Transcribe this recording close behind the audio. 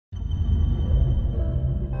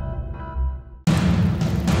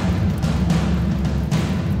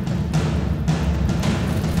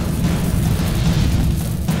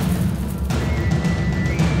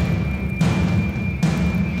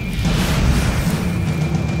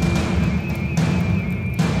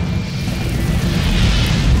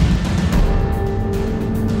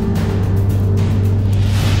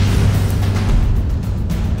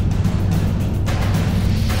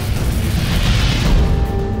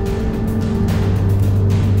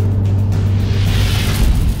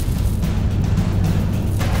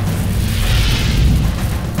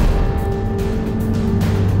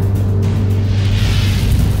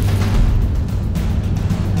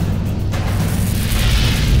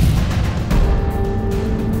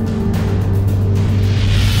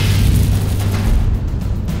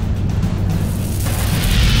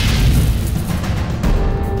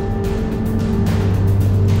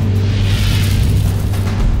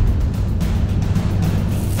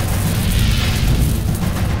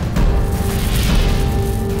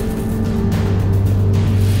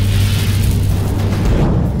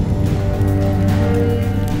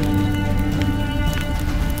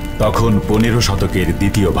তখন 15 শতকের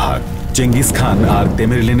দ্বিতীয় ভাগ। চেঙ্গিস খান আর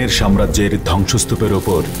তেমেরলেনের সাম্রাজ্যের ধ্বংসস্তূপের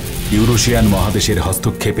ওপর ইউরোশিয়ান মহাদেশের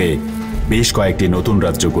হস্তক্ষেপে বেশ কয়েকটি নতুন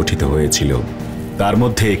রাজ্য গঠিত হয়েছিল। তার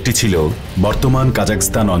মধ্যে একটি ছিল বর্তমান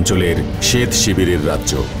কাজাখস্তান অঞ্চলের শ্বেত শিবিরের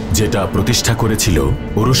রাজ্য, যেটা প্রতিষ্ঠা করেছিল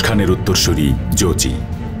ওরুশ খানের উত্তরসূরি জোচি।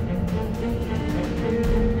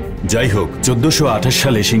 যাই হোক, 1428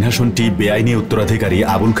 সালে সিংহাসনটি বেআইনি উত্তরাধিকারী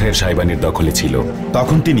আবুল খায়ের সাহেবানির দখলে ছিল।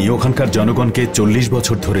 তখন তিনি ওখানকার জনগণকে 40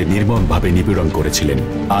 বছর ধরে নির্মমভাবে নিপীড়ন করেছিলেন,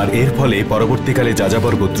 আর এর ফলে পরবর্তীকালে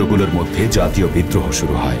যাযাবর গোত্রগুলোর মধ্যে জাতীয় বিদ্রোহ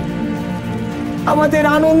শুরু হয়। আমাদের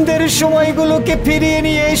আনন্দের সময়গুলোকে ফিরিয়ে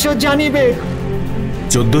নিয়ে এসো জানিবেক।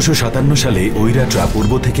 1457 সালে ঐরাটরা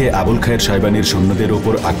পূর্ব থেকে আবুল খায়ের সাহেবানির সৈন্যদের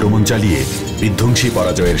ওপর আক্রমণ চালিয়ে বিধ্বংসী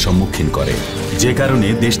পরাজয়ের সম্মুখীন করে, যে কারণে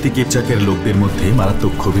দেশটি কিপচাকের লোকদের মধ্যে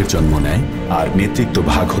মারাত্মক ক্ষোভের জন্ম নেয় আর নেতৃত্ব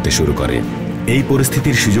ভাগ হতে শুরু করে। এই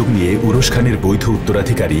পরিস্থিতির সুযোগ নিয়ে উরুশ খানের বৈধ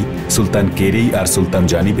উত্তরাধিকারী সুলতান কেরি আর সুলতান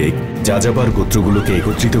জানিবেক যাযাবর গোত্রগুলোকে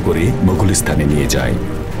একত্রিত করে মুঘলিস্তানে নিয়ে যায়।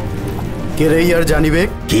 কেরি আর জানিবেক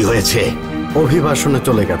কি হয়েছে? অভিবাসনে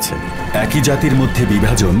চলে গেছে। একই জাতির মধ্যে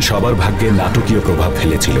বিভাজন সবার ভাগ্যে নাটকীয় প্রভাব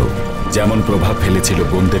ফেলেছিল, যেমন প্রভাব ফেলেছিল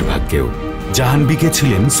বোনদের ভাগ্যেও। জাহানবিকে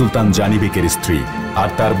ছিলেন সুলতান জানিবেকের স্ত্রী, আর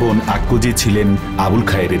তার বোন আক্কুজি ছিলেন আবুল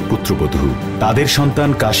খায়ের পুত্রবধূ। তাদের সন্তান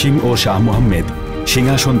কাশিম ও শাহ মোহাম্মদ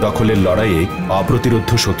সিংহাসন দখলের লড়াইয়ে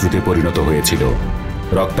অপ্রতিরোধ্য শত্রুতে পরিণত হয়েছিল।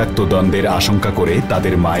 রক্তাক্ত দ্বন্দ্বের আশঙ্কা করে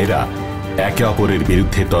তাদের মায়েরা একে অপরের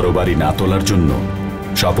বিরুদ্ধে তরবারি না তোলার জন্য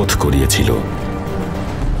শপথ করিয়েছিল।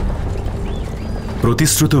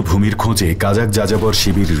 প্রতিশ্রুত ভূমির খোঁজে কাজাক যাযাবর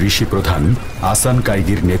শিবির ঋষি প্রধান আসান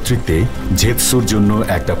কাইগির নেতৃত্বে ঝেতসুর জন্য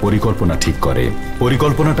একটা পরিকল্পনা ঠিক করে।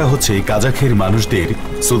 পরিকল্পনাটা হচ্ছে কাজাখের মানুষদের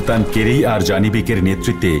সুলতান কেরি আর জানিবেকের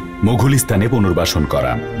নেতৃত্বে মুঘলিস্তানে পুনর্বাসন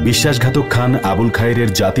করা। বিশ্বাসঘাতক খান আবুল খায়ের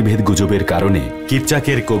জাতিভেদ গুজবের কারণে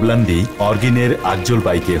কিপচাকের কোবলান্দি অর্গিনের আকজল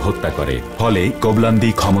বাইকে হত্যা করে, ফলে কোবলান্দি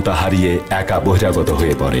ক্ষমতা হারিয়ে একা বহিরাগত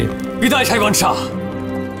হয়ে পড়ে। বিদায় সাইবান শাহ।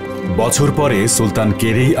 বছর পরে সুলতান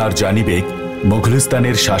কেরি আর জানিবেক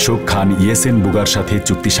মুঘলিস্তানের শাসক খান ইয়েসেন বুগার সাথে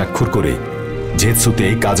চুক্তি স্বাক্ষর করে ঝেতসুতে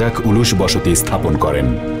কাজাক উলুশ বসতি স্থাপন করেন।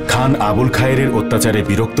 খান আবুল খায়ের অত্যাচারে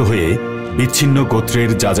বিরক্ত হয়ে বিচ্ছিন্ন গোত্রের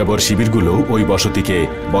যাযাবর শিবিরগুলো ওই বসতিকে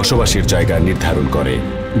বসবাসের জায়গা নির্ধারণ করে।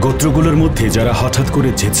 গোত্রগুলোর মধ্যে যারা হঠাৎ করে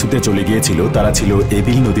ঝেতসুতে চলে গিয়েছিল তারা ছিল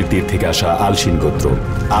এবিল নদীর তীর থেকে আসা আলসিন গোত্র।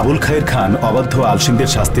 আবুল খায়ের খান অবাধ্য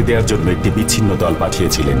আলসিনদের শাস্তি দেওয়ার জন্য একটি বিচ্ছিন্ন দল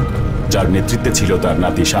পাঠিয়েছিলেন, যার নেতৃত্বে ছিল তার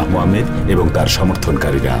নাতি শাহ মোহাম্মদ এবং তার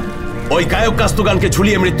সমর্থনকারীরা। ওই গায়ক কাস্তুগানকে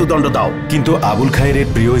ঝুলিয়ে মৃত্যুদণ্ড দাও। কিন্তু আবুল খায়ের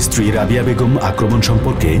প্রিয় স্ত্রী রাবিয়া বেগম আক্রমণ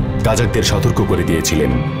সম্পর্কে কাজাকদের সতর্ক করে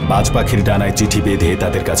দিয়েছিলেন। বাজ পাখির ডানায় চিঠি বেঁধে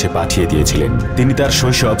তাদের কাছে পাঠিয়ে দিয়েছিলেন। তিনি তার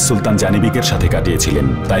শৈশব সুলতান জানিবেকের সাথে কাটিয়েছিলেন,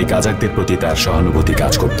 তাই কাজাকদের প্রতি তার সহানুভূতি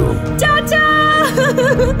কাজ করত।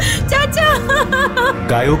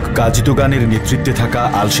 গায়ক কাজতুগানের নেতৃত্বে থাকা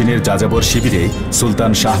আলসিনের যাযাবর শিবিরে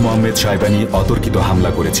সুলতান শাহ মোহাম্মদ সাহেবানি অতর্কিত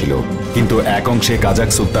হামলা করেছিল, কিন্তু এক অংশে কাজাক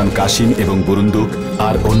সুলতান কাশিম এবং বুরুন্দুক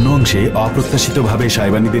আর অন্য অংশে অপ্রত্যাশিতভাবে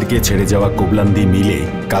সাহেবানিদেরকে ছেড়ে যাওয়া কোবলান্দি মিলে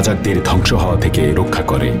কাজাকদের ধ্বংস হওয়া থেকে রক্ষা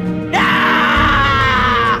করে।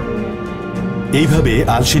 এইভাবে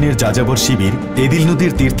আলসিনের যাযাবর শিবির এদিল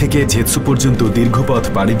নদীর তীর থেকে ঝেতসু পর্যন্ত দীর্ঘ পথ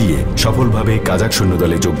পাড়ি দিয়ে সফলভাবে কাজাক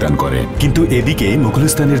সৈন্যদলে যোগদান করে। কিন্তু এদিকে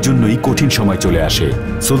মুঘলিস্তানের জন্যই কঠিন সময় চলে আসে।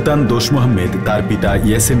 সুলতান দোস্ত মোহাম্মদ তার পিতা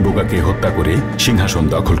ইয়েসেন বোগাকে হত্যা করে সিংহাসন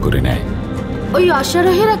দখল করে নেয়। ওই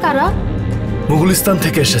অশ্বারোহীরা কারা? মুঘলিস্তান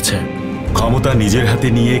থেকে এসেছে। ক্ষমতা নিজের হাতে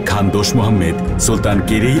নিয়ে খান দোস্ত মোহাম্মদ সুলতান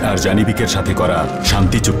কেরি আর জানিবেকের সাথে করা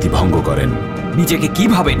শান্তি চুক্তি ভঙ্গ করেন। নিজেকে কি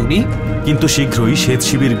ভাবেন উনি? কিন্তু শীঘ্রই শ্বেত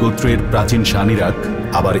শিবির গোত্রের প্রাচীন শানিরাক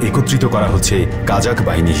আবার একত্রিত করা হচ্ছে কাজাক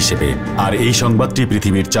বাহিনী হিসেবে, আর এই সংবাদটি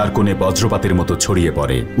পৃথিবীর চার কোণে বজ্রপাতের মতো ছড়িয়ে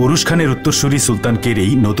পড়ে। উরুশ খানের উত্তরসূরি সুলতান কেরি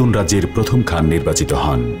নতুন রাজ্যের প্রথম খান নির্বাচিত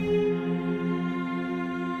হন।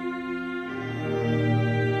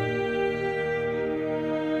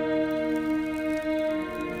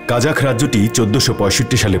 কাজাখ রাজ্যটি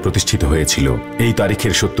 1465 সালে প্রতিষ্ঠিত হয়েছিল। এই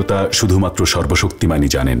তারিখের সত্যতা শুধুমাত্র সর্বশক্তিমানই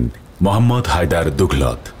জানেন, মোহাম্মদ হায়দার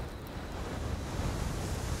দুঘলত।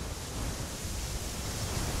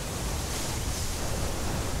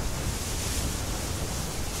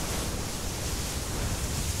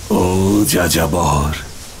 ও যাযাবর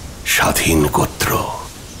স্বাধীন গোত্র,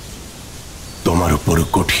 তোমার উপর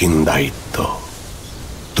কঠিন দায়িত্ব।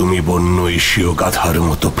 তুমি বন্য এশীয় গাধার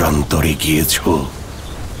মতো প্রান্তরে গিয়েছ,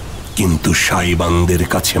 কিন্তু সাইবানদের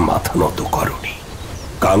কাছে মাথা নত করনি।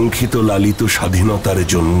 কাঙ্ক্ষিত লালিত স্বাধীনতার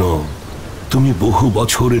জন্য তুমি বহু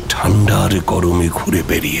বছর ঠান্ডার গরমে ঘুরে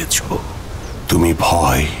বেরিয়েছ। তুমি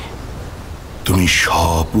ভয়, তুমি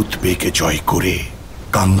সব উদ্বেগে জয় করে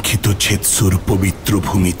কাঙ্ক্ষিত ঝেতসুর পবিত্র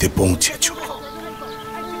ভূমিতে পৌঁছেছ।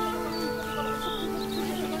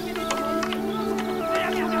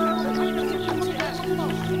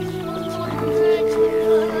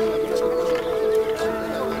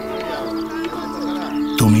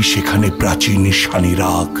 তুমি সেখানে প্রাচীন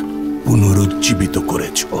শানিরাগ পুনরুজ্জীবিত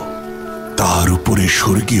করেছ, তার উপরে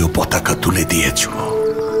স্বর্গীয় পতাকা তুলে দিয়েছ।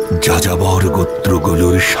 যাযাবর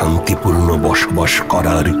গোত্রগুলোর শান্তিপূর্ণ বসবাস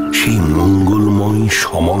করার সেই মঙ্গলময়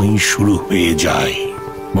সময় শুরু হয়ে যায়।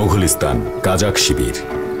 মুঘলিস্তান, কাজাক শিবির।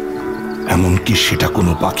 এমনকি সেটা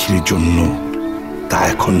কোনো পাখির জন্য তা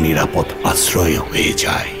এখন নিরাপদ আশ্রয় হয়ে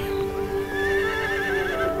যায়।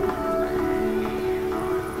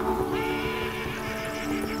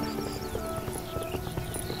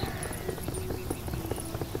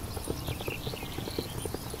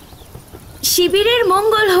 শিবিরের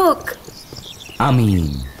মঙ্গল হোক। আমিন।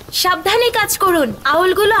 সাবধানে কাজ করুন,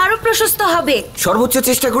 আউলগুলো আরো প্রশস্ত হবে। সর্বোচ্চ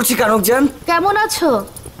চেষ্টা করছি কানকজান। কেমন আছো?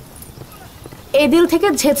 এদিল থেকে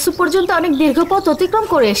ঝেৎসু পর্যন্ত অনেক দীর্ঘ পথ অতিক্রম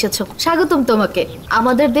করে এসেছো। স্বাগতম তোমাকে।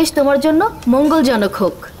 আমাদের দেশ তোমার জন্য মঙ্গলজনক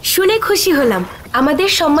হোক। শুনে খুশি হলাম। আমাদের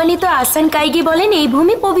সম্মানিত আসান কাইগি বলেন এই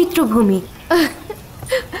ভূমি পবিত্র ভূমি।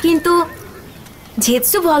 কিন্তু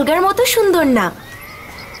ঝেৎসু ভলগার মতো সুন্দর না,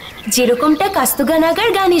 যেরকমটা কাস্তুগানাগার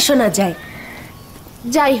গানে শোনা যায়।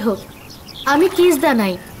 যাই হোক, আমি কিসদা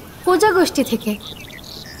নাই, কোজা গোষ্ঠী থেকে।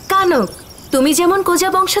 কানক, তুমি যেমন কোজা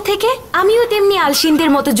বংশ থেকে, আমিও তেমনি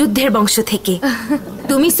আলসিনদের মতো যুদ্ধের বংশ থেকে।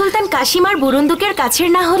 তুমি সুলতান কাশিম আর বুরুন্দুকের কাছের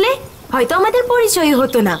না হলে হয়তো আমাদের পরিচয়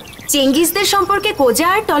হতো না। চেঙ্গিসদের সম্পর্কে কোজা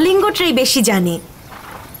আর টলিঙ্গোটরাই বেশি জানে।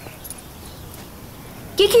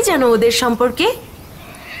 কি কি জানো ওদের সম্পর্কে?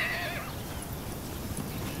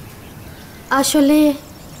 আসলে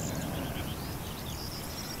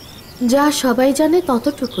যা সবাই জানে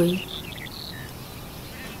ততটুকুই।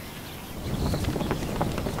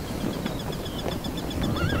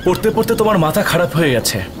 পড়তে পড়তে তোমার মাথা খারাপ হয়ে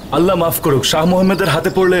গেছে। আল্লাহ মাফ করুক, শাহ মোহাম্মদের হাতে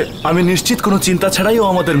পড়লে আমি নিশ্চিত কোনো চিন্তা ছাড়াই ও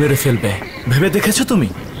আমাদের মেরে ফেলবে। ভেবে দেখেছো তুমি?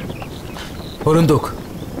 বরুন্দুক,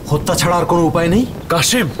 হত্যা ছাড়া আর কোনো উপায় নেই?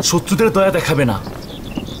 কাশিম, শত্রুদের দয়া দেখাবে না।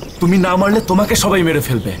 তুমি না মারলে তোমাকে সবাই মেরে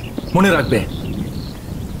ফেলবে। মনে রাখবে,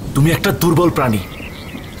 তুমি একটা দুর্বল প্রাণী।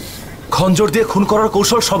 খঞ্জর দিয়ে খুন করার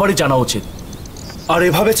কৌশল সবারই জানা উচিত, আর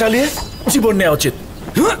এভাবে চালিয়ে জীবন নেওয়া উচিত।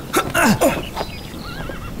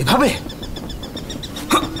 এভাবে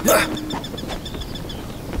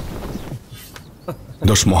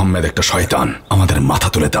দোষ মোহাম্মদ একটা শয়তান, আমাদের মাথা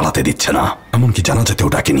তুলে দাঁড়াতে দিচ্ছে না। এমনকি জানা যেতেও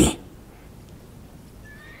ডাকেনি।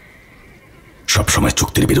 সবসময়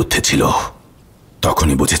চুক্তির বিরুদ্ধে ছিল।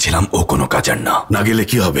 তখনই বুঝেছিলাম ও কোনো কাজের না। না গেলে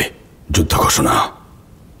কি হবে? যুদ্ধ ঘোষণা।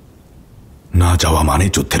 না যাওয়া মানে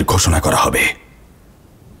যুদ্ধের ঘোষণা করা হবে।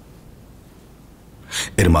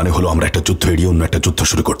 এর মানে হলো আমরা একটা যুদ্ধ এড়িয়ে অন্য একটা যুদ্ধ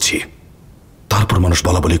শুরু করছি। তারপর মানুষ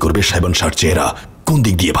বলা বলি করবে সাইবন শাহর চেহারা কোন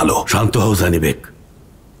দিক দিয়ে ভালো। শান্ত হও জানিবেক,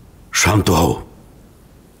 শান্ত হও।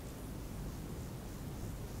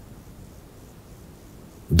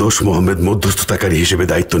 দোষ মোহাম্মদ মধ্যস্থতাকারী হিসেবে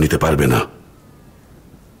দায়িত্ব নিতে পারবে না।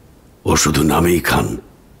 ও শুধু নামেই খান,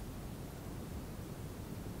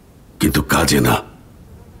 কিন্তু কাজে না।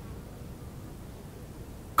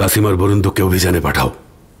 কাসিমার বরুন্দুককে অভিযানে পাঠাও।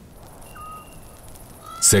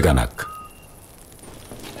 সেগানাক।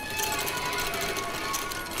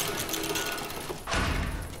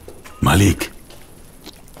 মালিক,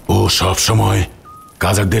 ও সব সময়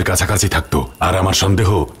কাজাকদের কাছাকাছি থাকতো, আর আমার সন্দেহ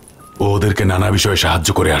ও ওদেরকে নানা বিষয়ে সাহায্য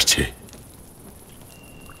করে আসছে।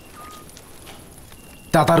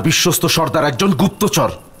 তাতার বিশ্বস্ত সর্দার একজন গুপ্তচর,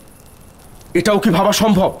 এটাও কি ভাবা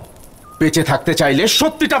সম্ভব? বেঁচে থাকতে চাইলে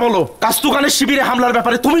সত্যিটা বলো। কাস্তুগানের শিবিরে হামলার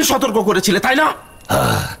ব্যাপারে তুমি সতর্ক করেছিলে, তাই না?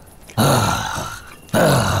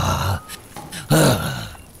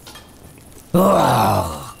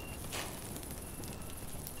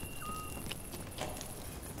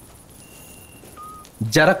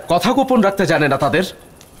 যারা কথা গোপন রাখতে জানে না তাদের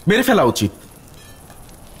মেরে ফেলা উচিত,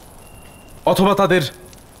 অথবা তাদের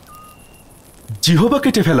জিহবা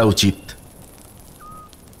কেটে ফেলা উচিত।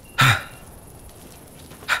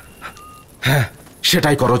 হ্যাঁ,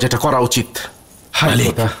 সেটাই করো যেটা করা উচিত।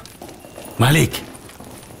 মালিক, মালিক,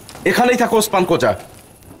 এখানেই থাকো ওসমান কোজা।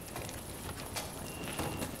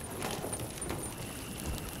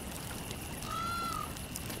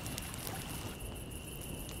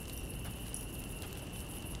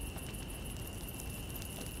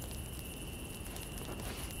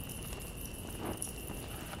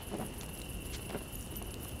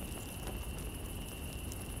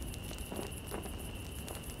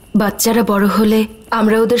 বাচ্চারা বড় হলে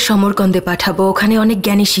আমরা ওদের সমরকন্দে পাঠাবো। ওখানে অনেক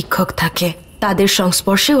জ্ঞানী শিক্ষক থাকে, তাদের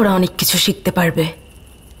সংস্পর্শে ওরা অনেক কিছু শিখতে পারবে।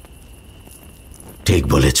 ঠিক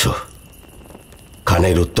বলেছ।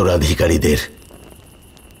 খানের উত্তরাধিকারীদের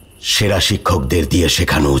সেরা শিক্ষকদের দিয়ে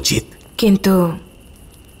শেখানো উচিত। কিন্তু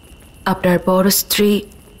আপনার বড় স্ত্রী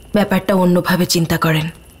ব্যাপারটা অন্যভাবে চিন্তা করেন।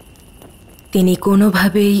 তিনি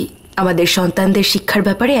কোনোভাবেই আমাদের সন্তানদের শিক্ষার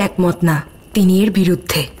ব্যাপারে একমত না, তিনি এর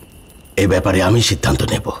বিরুদ্ধে। এ ব্যাপারে আমি সিদ্ধান্ত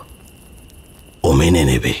নেব, ও মেনে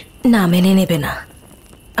নেবে না? মেনে নেবে না,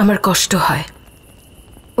 আমার কষ্ট হয়।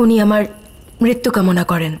 উনি আমার মৃত্যু কামনা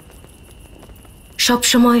করেন, সব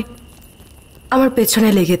সময় আমার পেছনে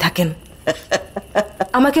লেগে থাকেন,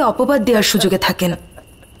 আমাকে অপবাদ দেওয়ার সুযোগে থাকেন।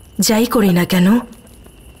 যাই করি না কেন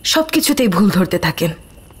সবকিছুতেই ভুল ধরতে থাকেন।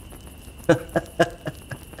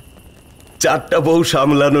 4টা বউ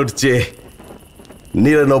সামলানোর চেয়ে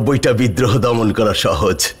 99টা বিদ্রোহ দমন করা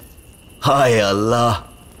সহজ। হায় আল্লাহ!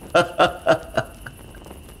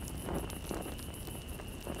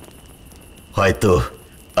 হয়তো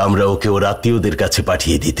আমরা ওকে ওর আত্মীয়দের কাছে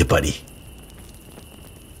পাঠিয়ে দিতে পারি।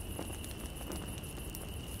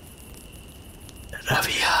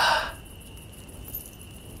 রাবিয়া,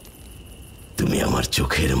 তুমি আমার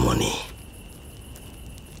চোখের মণি।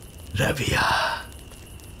 রাবিয়া,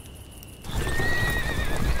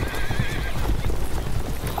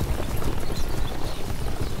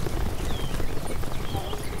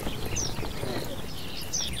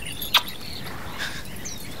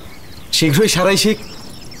 শীঘ্রই সারাইশিক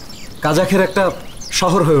কাজাখের একটা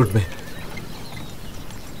শহর হয়ে উঠবে,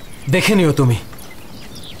 দেখে নিও তুমি।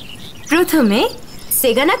 প্রথমে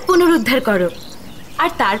সেগানাক পুনরুদ্ধার করো, আর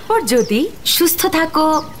তারপর যদি সুস্থ থাকো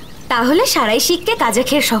তাহলে সারাইশিককে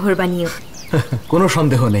কাজাখের শহর বানিও। কোনো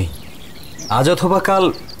সন্দেহ নেই, আজ অথবা কাল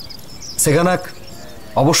সেগানাক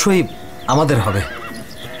অবশ্যই আমাদের হবে।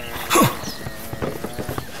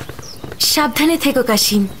 সাবধানে থেকো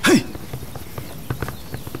কাশিম।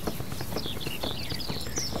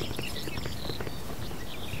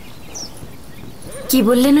 কি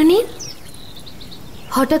বললেন উনি?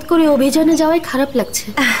 হঠাৎ করে অভিযানে যাওয়ায় খারাপ লাগছে।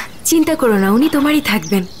 চিন্তা করো না, উনি তোমারই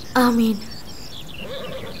থাকবেন। আমিন।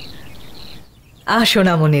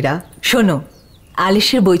 সোনামণিরা শোনো,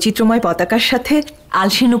 আলিশের বৈচিত্র্যময় পতাকার সাথে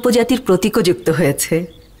আলসিন উপজাতির প্রতীকও যুক্ত হয়েছে।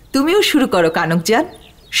 তুমিও শুরু করো কানকজান,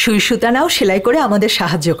 সুই সুতা নাও, সেলাই করে আমাদের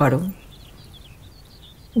সাহায্য করো।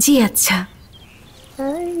 জি আচ্ছা।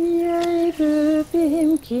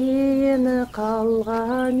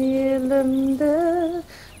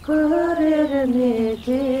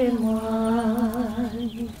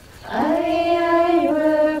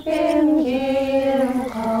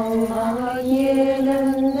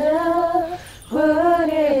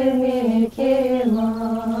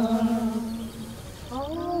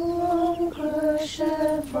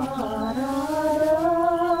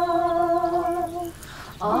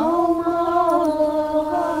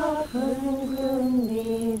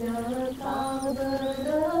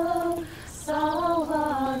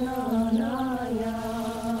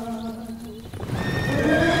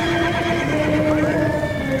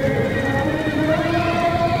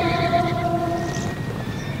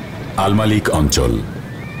 আলমালিক অঞ্চল।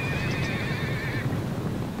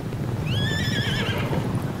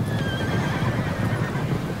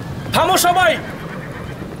 থামো সবাই!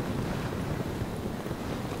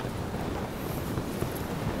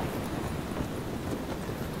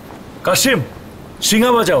 কাশিম,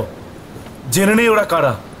 সিঙ্গা বাজাও, জেনে নেই ওরা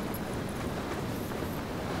কারা।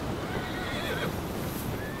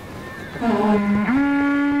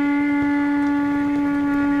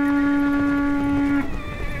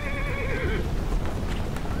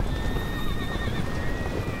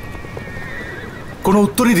 কোনো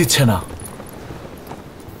উত্তরই দিচ্ছে না,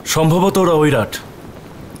 সম্ভবত ওরা ওইরাট।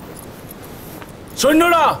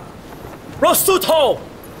 সৈন্যরা প্রস্তুত হও!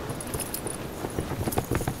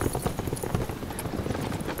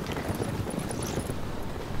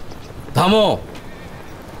 থামো!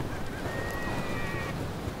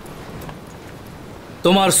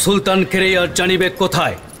 তোমার সুলতান কেরি আর জানিবেক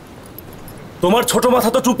কোথায়? তোমার ছোট মাথা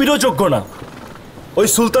তো চুপিরও যোগ্য না। ওই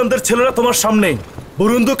সুলতানদের ছেলেরা তোমার সামনেই,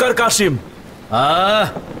 বুরুন্দুক আর কাশিম।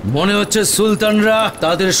 মনে হচ্ছে সুলতানরা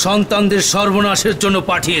তাদের সন্তানদের সর্বনাশের জন্য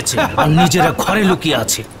পাঠিয়েছে আর নিজেরা ঘরে লুকিয়ে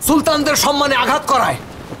আছে। সুলতানদের সম্মানে আঘাত করায়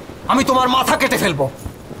আমি তোমার মাথা কেটে ফেলবো।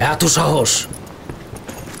 এত সাহস!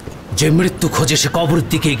 যে মৃত্যু খোঁজে সে কবরের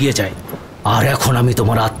দিকে এগিয়ে যায়, আর এখন আমি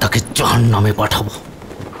তোমার আত্মাকে জাহান্নামে পাঠাবো।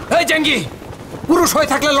 এই জেঙ্গি, পুরুষ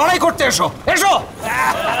হয়ে থাকলে লড়াই করতে এসো, এসো!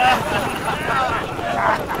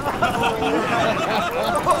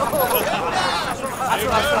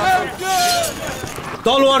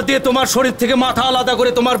 তলোয়ার দিয়ে তোমার শরীর থেকে মাথা আলাদা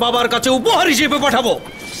করে তোমার বাবার কাছে উপহার হিসেবে পাঠাবো।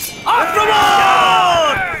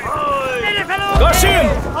 কাশিম,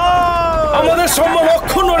 আমাদের সম্মান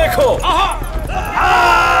অক্ষুণ্ণ রেখো।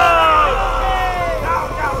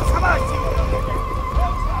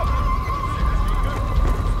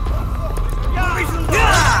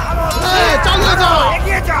 চালিয়ে যাও,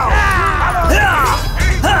 এগিয়ে যাও।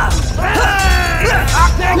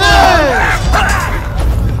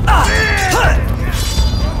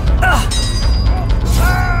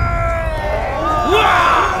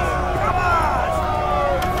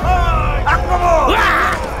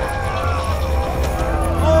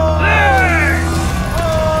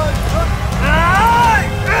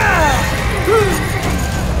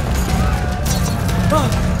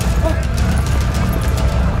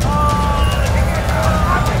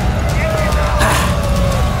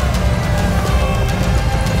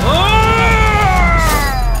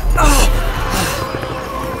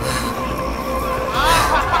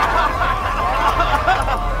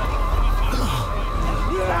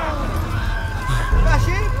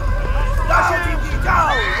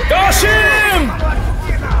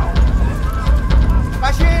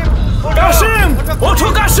 ওঠো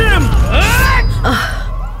কাশিম।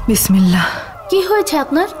 বিসমিল্লাহ। কি হয়েছে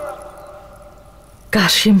আপনার?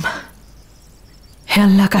 কাশিম, হে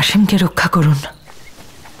আল্লাহ কাশিমকে রক্ষা করুন।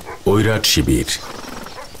 ওইরাট শিবির।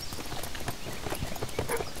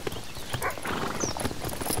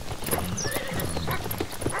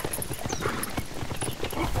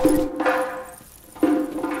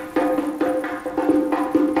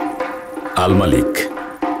 আল মালিক।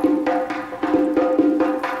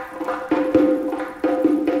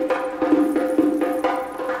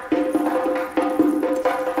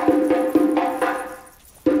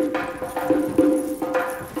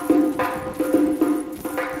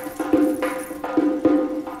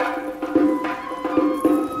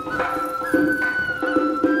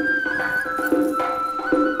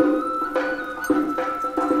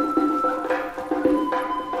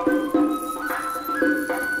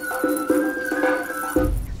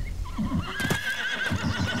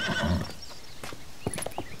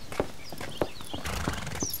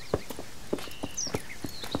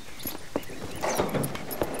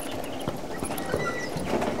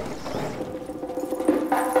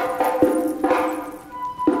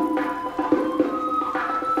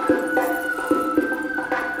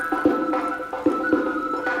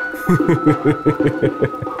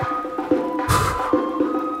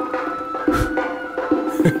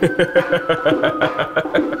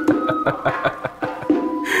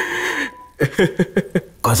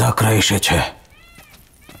 কাজাকরা এসেছে।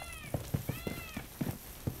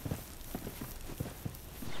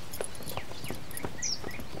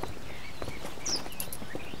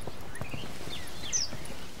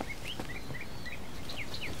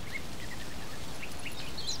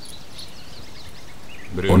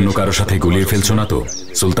 অন্য কারো সাথে গুলিয়ে ফেলছো না তো?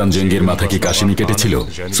 সুলতান জেঙ্গির মাথা কি কাশিমি কেটেছিল?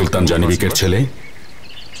 সুলতান জানিবেকের ছেলে?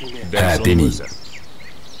 হ্যাঁ, তিনি।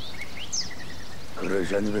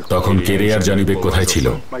 তখন কেরে আর জানিবেক কোথায় ছিল?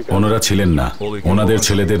 ওনারা ছিলেন না। ওনাদের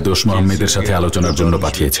ছেলেদের দশমু আহমেদের সাথে আলোচনার জন্য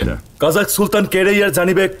পাঠিয়েছেন। কাজাক সুলতান কেরে আর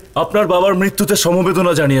জানিবেক আপনার বাবার মৃত্যুতে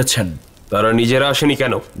সমবেদনা জানিয়েছেন। তারা নিজেরা আসেনি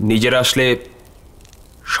কেন? নিজেরা আসলে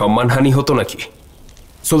সম্মানহানি হতো নাকি?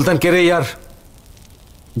 সুলতান কেরে আর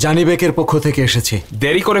জানিবেকের পক্ষ থেকে এসেছে।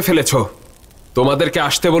 দেরি করে ফেলেছ। তোমাদেরকে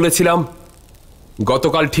আসতে বলেছিলাম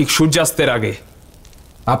গতকাল ঠিক সূর্যাস্তের আগে।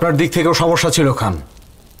 আপনার দিক থেকেও সমস্যা ছিল খান।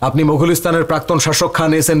 আপনি মুঘলিস্তানের প্রাক্তন শাসক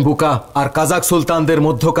খান এসেন বুকা আর কাজাক সুলতানদের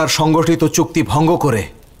মধ্যকার সংগঠিত চুক্তি ভঙ্গ করে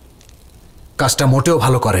কাজটা মোটেও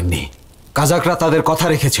ভালো করেননি। কাজাকরা তাদের কথা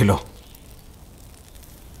রেখেছিল।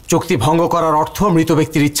 চুক্তি ভঙ্গ করার অর্থ মৃত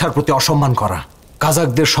ব্যক্তির ইচ্ছার প্রতি অসম্মান করা।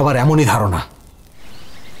 কাজাকদের সবার এমনই ধারণা।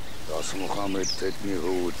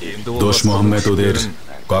 দশমু আহমেদ ওদের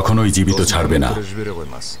কখনোই জীবিত ছাড়বে না।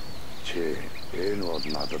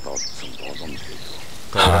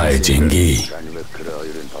 হায় জেঙ্গি।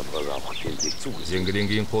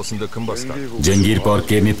 জেঙ্গির পর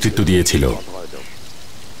কে নেতৃত্ব দিয়েছিল?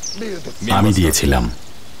 আমি দিয়েছিলাম।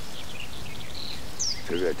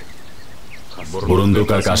 বুরুন্দুক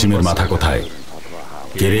আর কাশিমের মাথা কোথায়?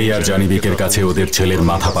 কেরে আর জানিবেকের কাছে ওদের ছেলের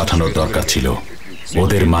মাথা পাঠানোর দরকার ছিল,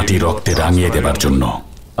 ওদের মাটি রক্তে রাঙিয়ে দেবার জন্য।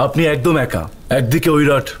 আপনি একদম একা। একদিকে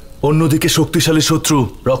ওইরাট, অন্যদিকে শক্তিশালী শত্রু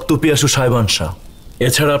রক্তপিয়াসু সাহেবান শাহ।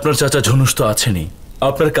 এছাড়া আপনার চাচা ঝনুস তো আছেনই।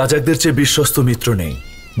 আপনার কাজাকদের চেয়ে বিশ্বস্ত মিত্র নেই।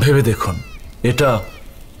 ভেবে দেখুন, এটা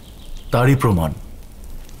তারই প্রমাণ।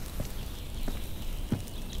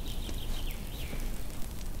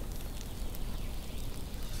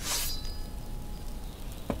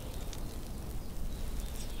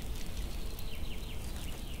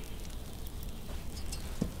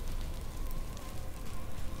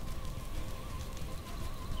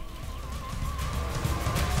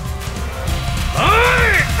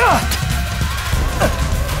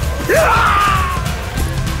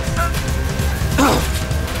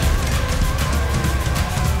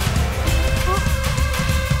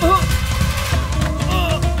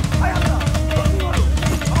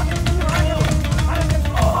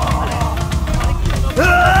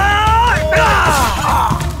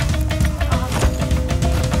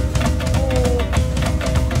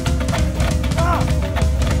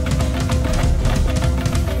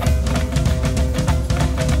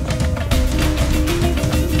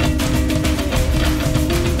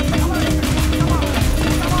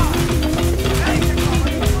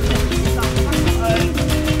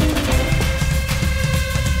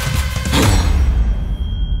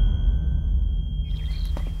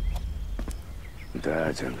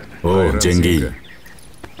 ও জেঙ্গি,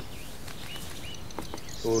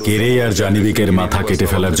 কেরে আর জানিবেকের মাথা কেটে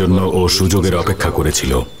ফেলার জন্য ও সুযোগের অপেক্ষা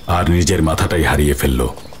করেছিল, আর নিজের মাথাটাই হারিয়ে ফেলল।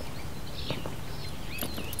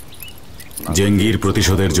 জেঙ্গির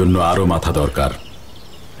প্রতিশোধের জন্য আরো মাথা দরকার।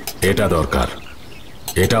 এটা দরকার,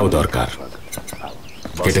 এটাও দরকার।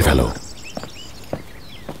 কেটে ফেলো।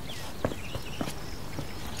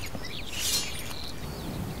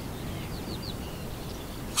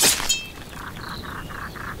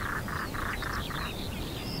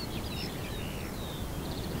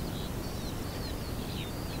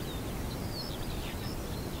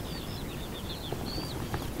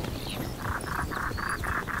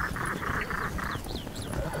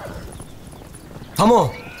 থামো।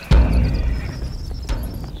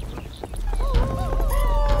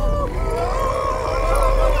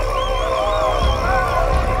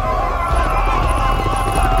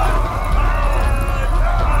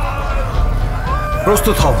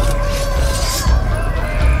 প্রস্তুত হও।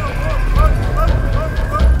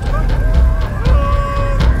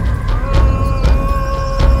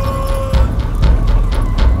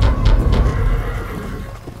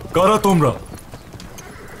 কারা তোমরা?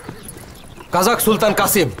 কাজাক সুলতান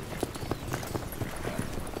কাসিম।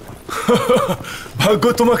 ভাগ্য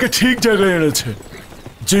তোমাকে ঠিক জায়গায় এনেছে।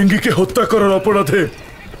 জেঙ্গিকে হত্যা করার অপরাধে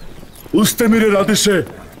উস্তেমিরের আদেশে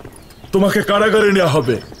তোমাকে কারাগারে নেওয়া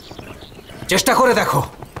হবে। চেষ্টা করে দেখো।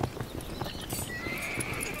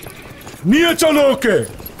 নিয়ে চলো ওকে।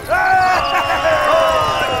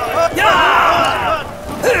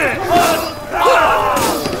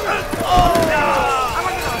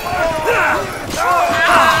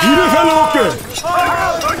 ঘিরে ফেলো ওকে।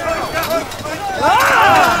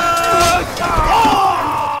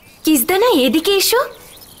 কিসদানা, এদিকে এসো।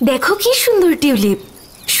 দেখো কি সুন্দর টিউলিপ।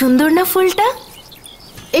 সুন্দর না ফুলটা?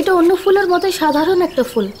 এটা অন্য ফুলের মতো সাধারণ একটা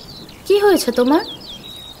ফুল। কি হয়েছে তোমার?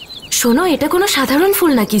 শোনো, এটা কোনো সাধারণ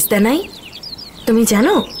ফুল না কিসদানাই। তুমি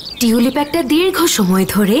জানো টিউলিপ একটা দীর্ঘ সময়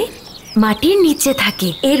ধরে মাটির নিচে থাকে।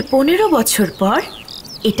 এর 15 বছর পর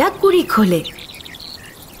এটা কুড়ি খোলে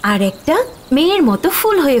আর একটা মেয়ের মতো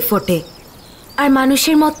ফুল হয়ে ফোটে আর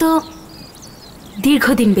মানুষের মতো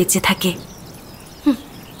দীর্ঘদিন বেঁচে থাকে।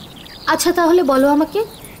 আচ্ছা তাহলে বলো আমাকে,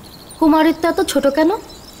 কুমারীটা তো ছোট কেন?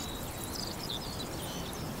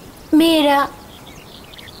 মেয়েরা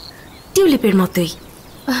টিউলিপের মতোই।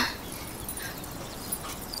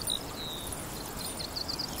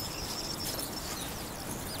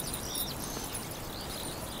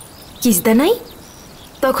 কিসদানাই,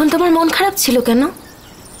 তখন তোমার মন খারাপ ছিল কেন?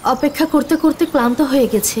 অপেক্ষা করতে করতে ক্লান্ত হয়ে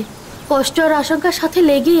গেছে। কষ্ট আর আশঙ্কার সাথে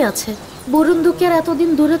লেগেই আছে। বরুণদুকের এতদিন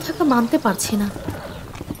দূরে থাকা মানতে পারছি না।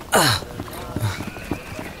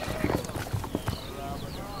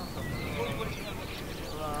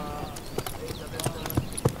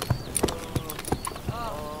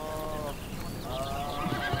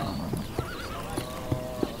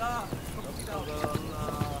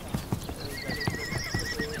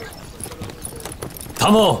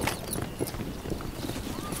 থামো।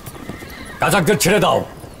 কাজাকদের ছেড়ে দাও।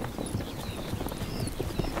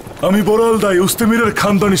 আমি বড়াল দাই, উস্তেমিরের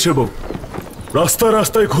খানদানি সেবক। রাস্তায়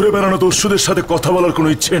রাস্তায় ঘুরে বেড়ানো দস্যুদের সাথে কথা বলার কোনো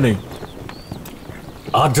ইচ্ছে নেই।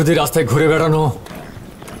 আর যদি রাস্তায় ঘুরে বেড়ানো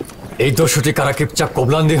এই দস্যুটি কারাকিপচা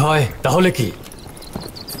কোবলান্দি হয় তাহলে কি?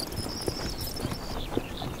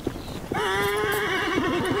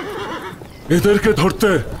 এদেরকে ধরতে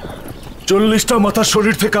 40টা মাথা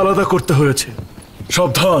শরীর থেকে আলাদা করতে হয়েছে।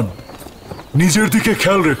 সাবধান, নিজের দিকে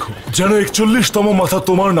খেয়াল রেখো যেন 41তম মাথা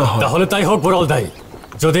তোমার না হয়। তাহলে তাই হোক বড়াল দাই।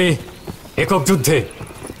 যদি একক যুদ্ধে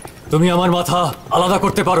তুমি আমার মাথা আলাদা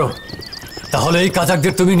করতে পারো তাহলে এই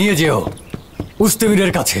কাজাকদের তুমি নিয়ে যেও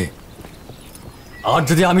উস্তেমিরের কাছে। আর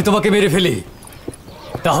যদি আমি তোমাকে মেরে ফেলি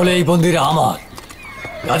তাহলে এই বন্দিরা আমার।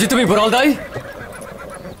 রাজি তুমি বড়াল দাই?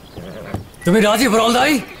 তুমি রাজি বড়াল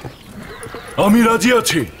দাই? আমি রাজি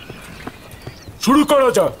আছি। শুরু করা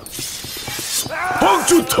যাক। হোক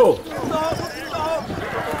যুদ্ধ।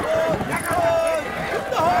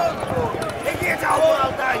 এগিয়ে যাও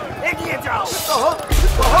বড়াল দাই, এগিয়ে যাও।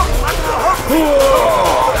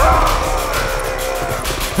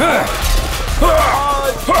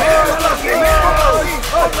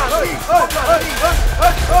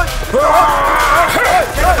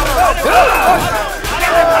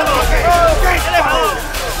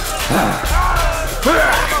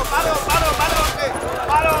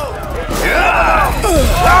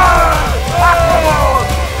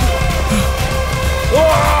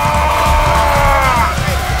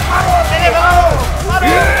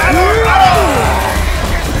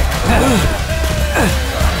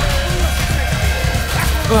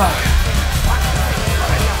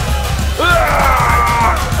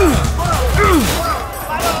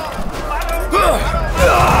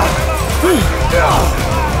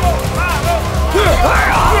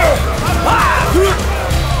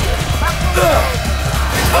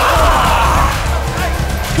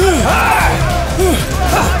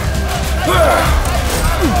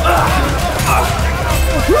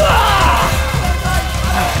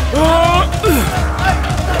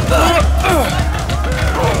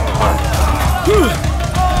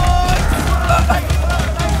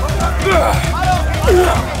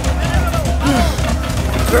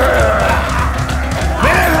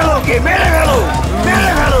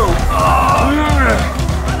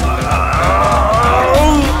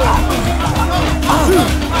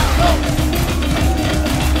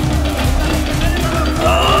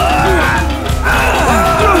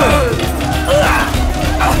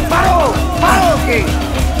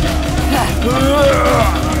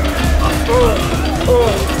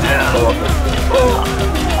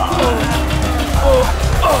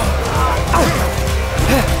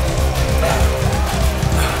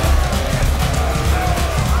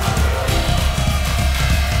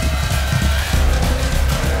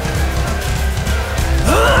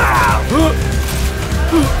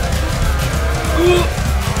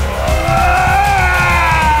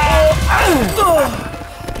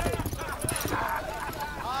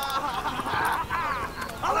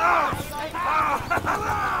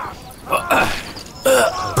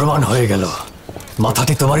 হয়ে গেল।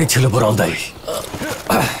 মাথাটি তোমারই ছিল বরন্দাই।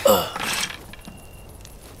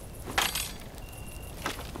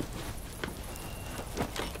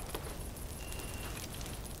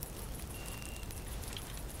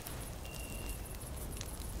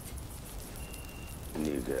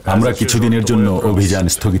 আমরা কিছুদিনের জন্য অভিযান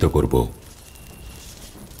স্থগিত করব।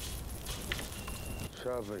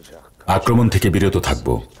 আক্রমণ থেকে বিরত থাকব।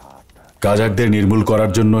 কাজাকদের নির্মূল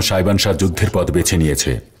করার জন্য সাইবান শাহ যুদ্ধের পথ বেছে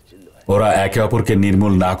নিয়েছে। ওরা একে অপরকে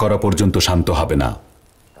নির্মূল না করা পর্যন্ত শান্ত হবে না।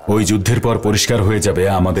 ওই যুদ্ধের পর পরিষ্কার হয়ে যাবে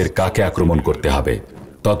আমাদের কাকে আক্রমণ করতে হবে।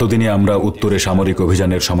 ততদিনে আমরা উত্তরে সামরিক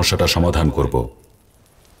অভিযানের সমস্যাটা সমাধান করব।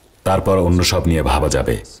 তারপর অন্য সব নিয়ে ভাবা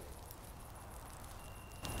যাবে।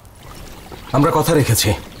 আমরা কথা রেখেছি,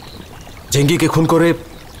 জেঙ্গিকে খুন করে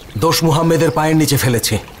দাশমু আহমেদের পায়ের নিচে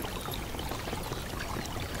ফেলেছি,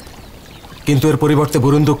 কিন্তু এর পরিবর্তে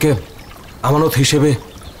বুরুন্দুককে আমানত হিসেবে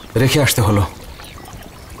রেখে আসতে হলো।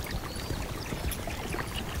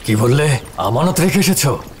 কি বললে? আমানত রেখে এসেছ?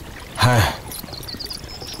 হ্যাঁ।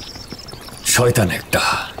 শয়তান একটা।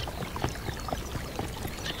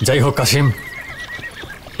 যাই হোক কাশিম,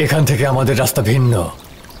 এখান থেকে আমাদের রাস্তা ভিন্ন।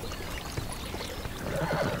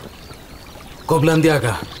 কোবলান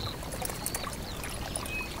দিয়াগা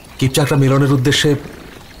কিপচাকরা মিলনের উদ্দেশ্যে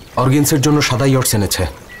অর্গিন্সের জন্য সাদা ইয়টস এনেছে।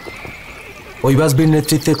 ঐবাসবীর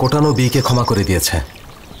নেতৃত্বে কোটানো বিকে ক্ষমা করে দিয়েছে।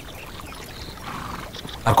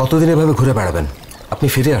 আর কতদিন এভাবে ঘুরে বেড়াবেন? আপনি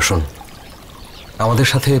ফিরে আসুন, আমাদের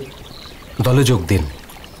সাথে দলে যোগ দিন।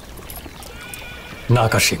 না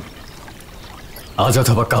কাশিম, আজ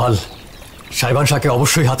অথবা কাল সাইবান শাহকে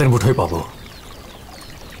অবশ্যই হাতের মুঠোয় পাবো।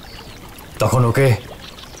 তখন ওকে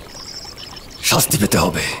শাস্তি পেতে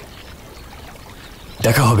হবে।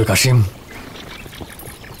 দেখা হবে কাশিম,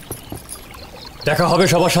 দেখা হবে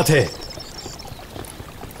সবার সাথে।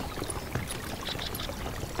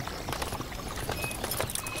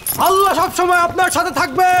 আল্লাহ সবসময় আপনার সাথে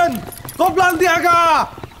থাকবেন। কোবলান দিয়াগা।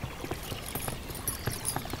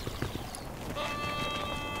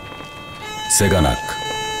 সেগানাক।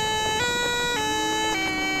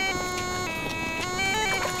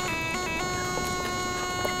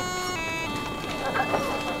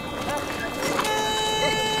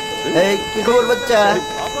 এই কি খবর বাচ্চা?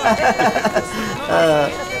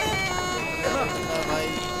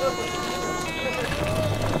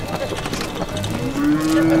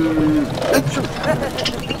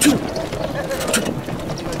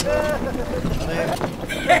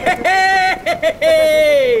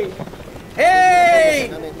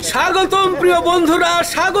 স্বাগতম প্রিয় বন্ধুরা,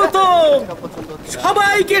 স্বাগতম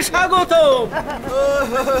সবাইকে, স্বাগতম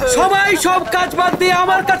সবাই। সব কাজ বাদ দিয়ে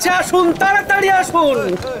আমার কাছে আসুন, তাড়াতাড়ি আসুন।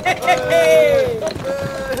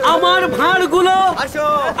 আমার ভাঁড়গুলো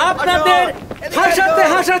আপনাদের হাসাতে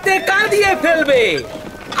হাসাতে কাঁদিয়ে ফেলবে।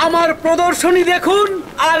 আমার প্রদর্শনী দেখুন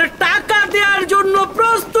আর টাকা দেওয়ার জন্য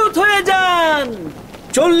প্রস্তুত হয়ে যান।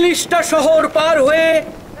 40টা শহর পার হয়ে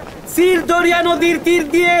সির দরিয়া নদীর তীর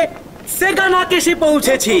দিয়ে সেগানাকে এসে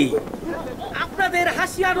পৌঁছেছি আপনাদের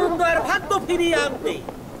হাসি আনন্দ আর ভাগ্য ফিরিয়ে আনতে।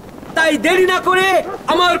 তাই দেরি না করে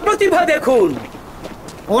আমার প্রতিভা দেখুন।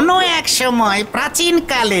 কোনো এক সময় প্রাচীন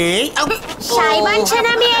কালে সাইবান শাহ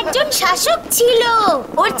নামে একজন শাসক ছিল।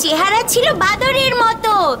 ওর চেহারা ছিল বাদরের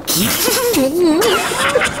মতো।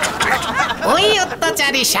 ওই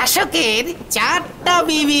অত্যাচারী শাসকের 4টা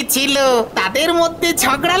বিবি ছিল। তাদের মধ্যে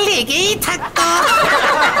ঝগড়া লেগেই থাকতো।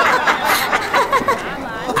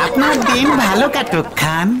 আপনার দিন ভালো কাটুক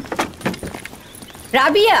খান।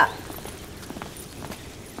 রাবিয়া,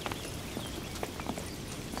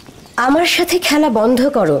 আমার সাথে খেলা বন্ধ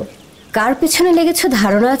করো। কার পেছনে লেগেছো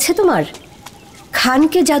ধারণা আছে তোমার?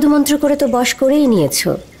 খানকে জাদুমন্ত্র করে তো বশ করেই নিয়েছো।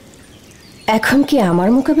 এখন কি আমার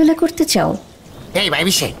মোকাবেলা করতে চাও? এই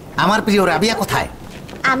ভাইবিশে, আমার প্রিয় রাবিয়া কোথায়?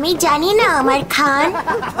 আমি জানি না আমার খান।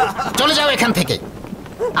 চলে যাও এখান থেকে,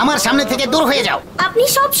 আমার সামনে থেকে দূর হয়ে যাও। আপনি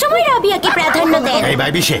সব সময় রাবিয়াকে প্রাধান্য দেন। এই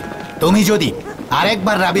ভাইবিশে, তুমি যদি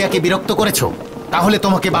আরেকবার রাবিয়াকে বিরক্ত করেছো তাহলে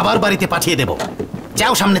তোমাকে বাবার বাড়িতে পাঠিয়ে দেব।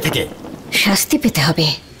 যাও সামনে থেকে। শাস্তি পেতে হবে।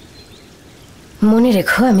 মনে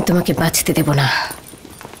রেখো, আমি তোমাকে বাঁচতে দেব না।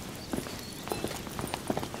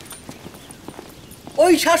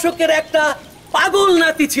 ওই শাসকের একটা পাগল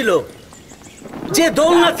নাতি ছিল যে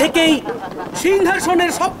দোলনা থেকেই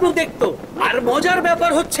সিংহাসনের স্বপ্ন দেখত। আর মজার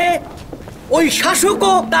ব্যাপার হচ্ছে ওই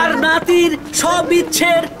শাসকও তার নাতির সব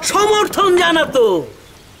ইচ্ছের সমর্থন জানাতো।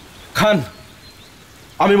 খান,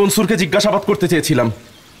 আমি মনসুরকে জিজ্ঞাসাবাদ করতে চেয়েছিলাম,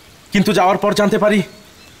 কিন্তু যাওয়ার পর জানতে পারি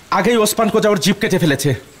আগেই ওসমান কোজা ওর জিপ কেটে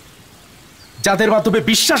ফেলেছে। যাদের মাধ্যমে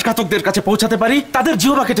বিশ্বাসঘাতকদের কাছে পৌঁছাতে পারি তাদের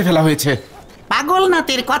জিহবা কেটে ফেলা হয়েছে। পাগল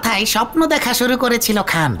নাতির কথায় স্বপ্ন দেখা শুরু করেছিল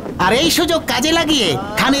খান, আর এই সুযোগ কাজে লাগিয়ে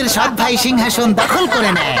খানের সৎ ভাই সিংহাসন দখল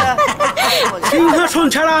করে নেয়। সিংহাসন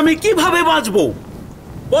ছাড়া আমি কিভাবে বাঁচবো?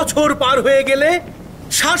 বছর পার হয়ে গেলে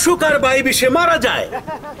শাসক আর বাইবিশে মারা যায়।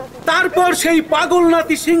 তারপর সেই পাগল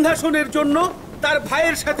নাতি সিংহাসনের জন্য তার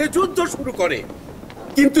ভাইয়ের সাথে যুদ্ধ শুরু করে,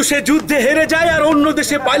 কিন্তু সে যুদ্ধে হেরে যায় আর অন্য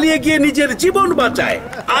দেশে পালিয়ে গিয়ে নিজের জীবন বাঁচায়।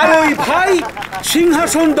 আর ওই ভাই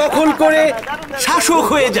সিংহাসন দখল করে শাসক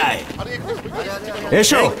হয়ে যায়।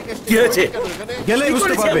 এসো। কি হয়েছে? গেলেই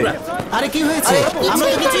বুঝতে পারবে। আরে কি হয়েছে? আমরা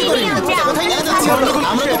তো কিছুই করিনি। কোথায় নিয়ে যাচ্ছি? আমরা তো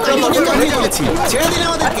কাজে হয়ে গেছি। ছেড়ে দিন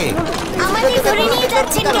আমাদেরকে। আমাদের ধরে নিয়ে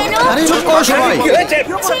যাচ্ছেন কেন? আরে চুপ করো সবাই।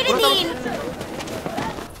 ছেড়ে দিন।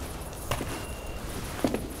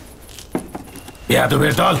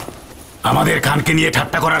 ইয়াদবের দল, আমাদের খানকে নিয়ে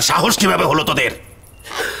ঠাট্টা করার সাহস কিভাবে হলো তোদের?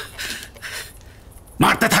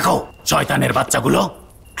 মারতে থাকো শয়তানের বাচ্চাগুলো,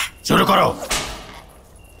 শুরু করো,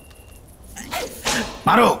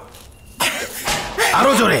 মারো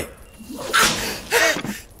আরো জোরে।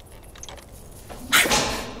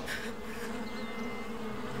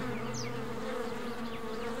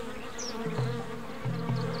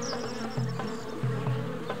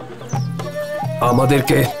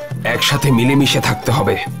 আমাদেরকে একসাথে মিলেমিশে থাকতে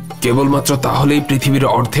হবে, কেবলমাত্র তাহলেই পৃথিবীর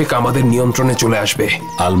অর্ধেক আমাদের নিয়ন্ত্রণে চলে আসবে।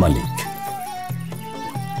 আল মালিক,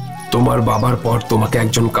 তোমার বাবার পর তোমাকে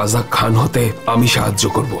একজন কাজাক খান হতে আমি সাহায্য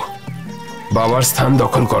করব। বাবার স্থান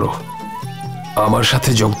দখল করো, আমার সাথে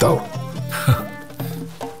যোগ দাও।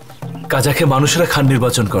 কাজাখে মানুষেরা খান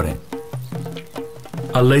নির্বাচন করে,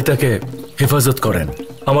 আল্লাহ তাকে হেফাজত করেন।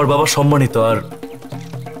 আমার বাবা সম্মানিত, আর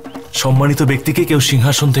সম্মানিত ব্যক্তিকে কেউ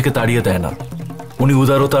সিংহাসন থেকে তাড়িয়ে দেয় না। উনি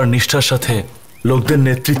উদারতা আর নিষ্ঠার সাথে লোকদের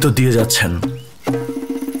নেতৃত্ব দিয়ে যাচ্ছেন।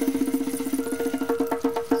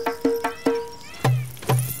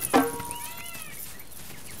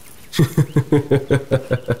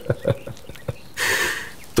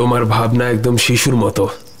 তোমার ভাবনা একদম শিশুর মতো,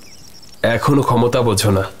 এখনো ক্ষমতা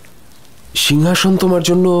বোঝো না। সিংহাসন তোমার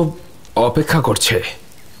জন্য অপেক্ষা করছে।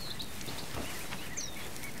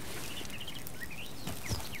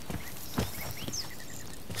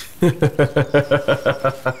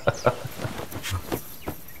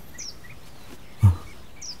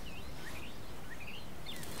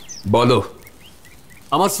 বলো।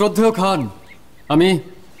 আমার শ্রদ্ধেয় খান, আমি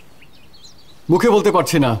মুখে বলতে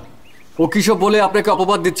পারছি না। ও কিসব বলে আপনাকে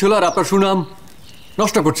অপবাদ দিচ্ছিল আর আপনার সুনাম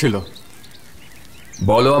নষ্ট করছিল।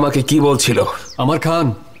 বলো আমাকে কি বলছিল? আমার খান,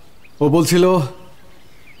 ও বলছিল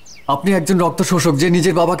আপনি একজন রক্তশোষক যে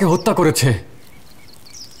নিজের বাবাকে হত্যা করেছে।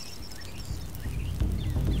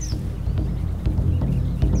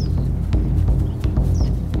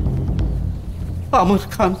 আমার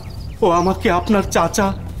খান, ও আমাকে আপনার চাচা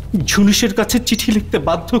ঝুনিসের কাছে চিঠি লিখতে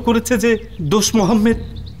বাধ্য করেছে যে দোস্ত মোহাম্মদ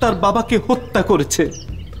তার বাবাকে হত্যা করেছে,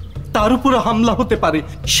 তার উপরে হামলা হতে পারে,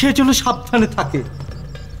 সেজন্য সাবধানে থাকে।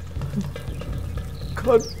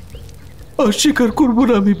 খান, অস্বীকার করব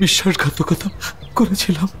না, আমি বিশ্বাসঘাতকতা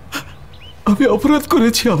করেছিলাম, আমি অপরাধ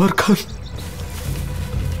করেছি আমার খান,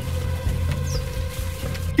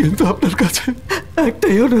 কিন্তু আপনার কাছে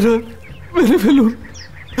একটাই অনুরোধ, মেরে ফেলুন,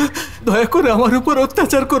 দয়া করে আমার উপর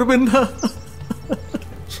অত্যাচার করবেন না।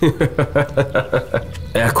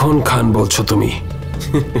 এখন খান বলছো তুমি?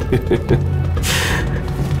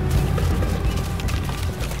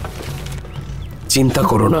 চিন্তা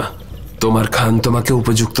করো না, তোমার খান তোমাকে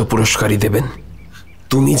উপযুক্ত পুরস্কারই দেবেন,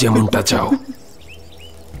 তুমি যেমনটা চাও।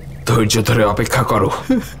 ধৈর্য ধরে অপেক্ষা করো।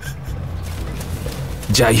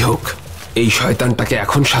 যাই হোক, এই শয়তানটাকে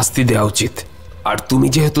এখন শাস্তি দেওয়া উচিত। আর তুমি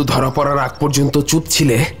যেহেতু ধরা পড়ার আগ পর্যন্ত চুপ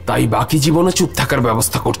ছিলে, তাই বাকি জীবনে চুপ থাকার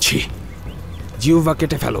ব্যবস্থা করছি। জিহ্বা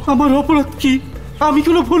কেটে ফেলো। আমার অপরাধ কি? আমি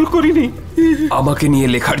কোনো ভুল করিনি। আমাকে নিয়ে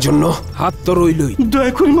লেখার জন্য হাত তো রইলই।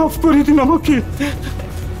 দয়া করে মাফ করে দিন আমাকে।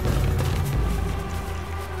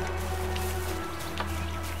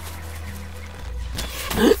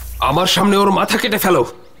 আমার সামনে ওর মাথা কেটে ফেলো,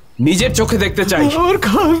 নিজের চোখে দেখতে চাই। আমার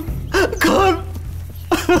খান, খান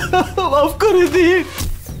মাফ করে দিন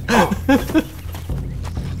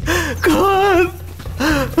খান।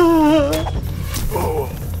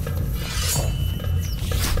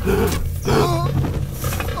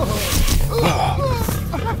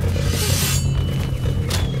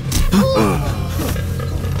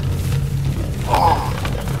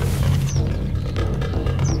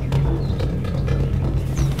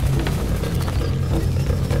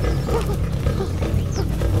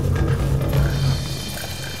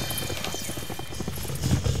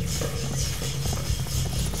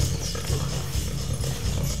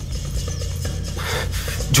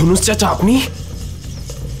 ঝুনুস চাচা, আপনি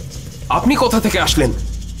আপনি কোথা থেকে আসলেন?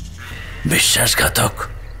 বিশ্বাসঘাতক,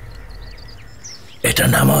 এটা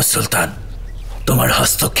নামাও সুলতান। তোমার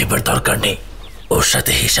হস্তক্ষেপের দরকার নেই, ওর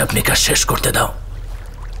সাথে হিসাব নিকাশ শেষ করতে দাও।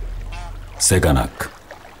 সেগানাক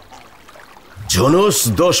জুনুস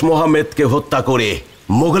দশমু আহমেদকে হত্যা করে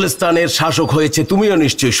মুঘলস্তানের শাসক হয়েছে, তুমিও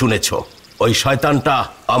নিশ্চয়ই শুনেছ। ওই শয়তানটা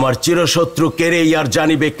আমার চিরশত্রু কেরি আর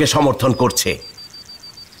জানিবেককে সমর্থন করছে।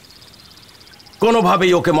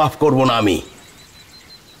 কোনোভাবেই ওকে মাফ করব না আমি।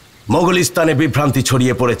 মোগলিস্তানে বিভ্রান্তি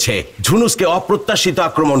ছড়িয়ে পড়েছে, ঝুনুসকে অপ্রত্যাশিত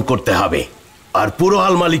আক্রমণ করতে হবে আর পুরো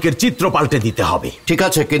আল মালিকের চিত্র পাল্টে দিতে হবে। ঠিক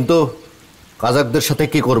আছে, কিন্তু কাজাকদের সাথে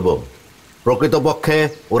কি করব? প্রকৃতপক্ষে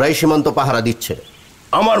ওরাই সীমান্ত পাহারা দিচ্ছে।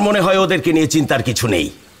 আমার মনে হয় ওদেরকে নিয়ে চিন্তার কিছু নেই।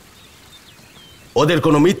 ওদের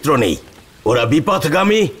কোনো মিত্র নেই, ওরা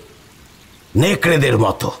বিপথগামী নেকড়েদের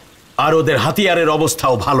মতো, আর ওদের হাতিয়ারের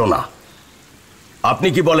অবস্থাও ভালো না। আপনি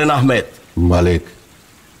কি বলেন আহমেদ? মালিক,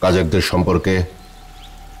 কাজাকদের সম্পর্কে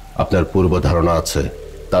আপনার পূর্ব ধারণা আছে।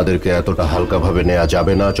 তাদেরকে এতটা হালকাভাবে নেওয়া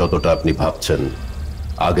যাবে না যতটা আপনি ভাবছেন।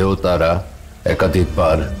 আগেও তারা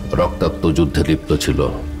একাধিকবার রক্তাক্ত যুদ্ধে লিপ্ত ছিল।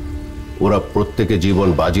 ওরা প্রত্যেকে জীবন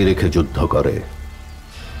বাজি রেখে যুদ্ধ করে।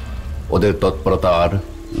 ওদের তৎপরতা আর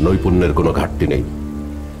নৈপুণ্যের কোনো ঘাটতি নেই।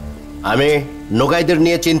 আমি নোগাইদের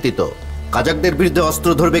নিয়ে চিন্তিত। কাজাকদের বিরুদ্ধে অস্ত্র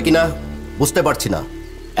ধরবে কিনা বুঝতে পারছি না।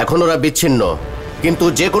 এখন ওরা বিচ্ছিন্ন, কিন্তু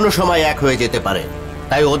যে কোনো সময় এক হয়ে যেতে পারে।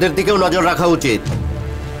 তাই ওদের দিকেও নজর রাখা উচিত।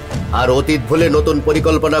 আর অতীত ভুলে নতুন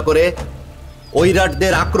পরিকল্পনা করে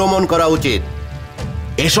ওইরাটদের আক্রমণ করা উচিত।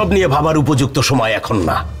 এসব নিয়ে ভাবার উপযুক্ত সময় এখন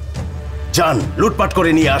না। যান, লুটপাট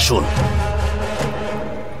করে নিয়ে আসুন।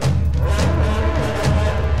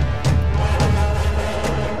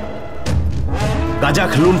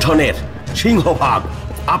 কাজাখ লুণ্ঠনের সিংহভাগ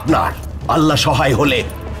আপনার। আল্লাহ সহায় হলে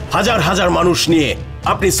হাজার হাজার মানুষ নিয়ে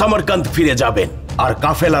আপনি সমরকান্দ ফিরে যাবেন, আর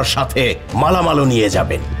কাফেলার সাথে মালামালও নিয়ে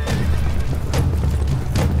যাবেন।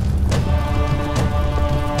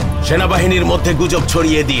 সেনাবাহিনীর মধ্যে গুজব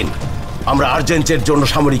ছড়িয়ে দিন আমরা আর্জেন্টের জন্য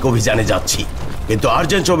সামরিক অভিযানে যাচ্ছি, কিন্তু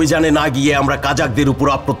আর্জেন্ট অভিযানে না গিয়ে আমরা কাজাকদের উপর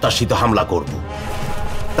অপ্রত্যাশিত হামলা করব।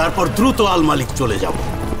 তারপর দ্রুত আল মালিক চলে যাব,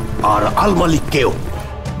 আর আল মালিককেও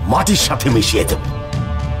মাটির সাথে মিশিয়ে দেব।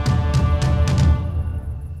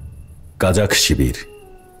 কাজাখ শিবির।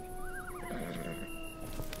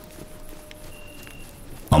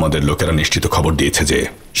 আমাদের লোকেরা নিশ্চিত খবর দিয়েছে যে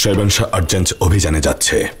শৈবানশাহ আর্জেন্ট অভিযানে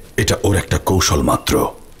যাচ্ছে। এটা ওর একটা কৌশল মাত্র।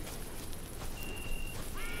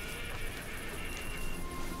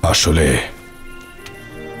 আসলে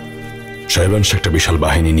শৈবানশাহ একটা বিশাল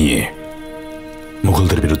বাহিনী নিয়ে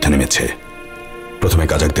মুঘলদের বিরুদ্ধে নেমেছে। প্রথমে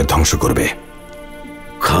কাজাকদের ধ্বংস করবে।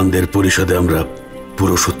 খানদের পরিষদে আমরা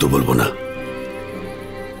পুরো সত্য বলবো না।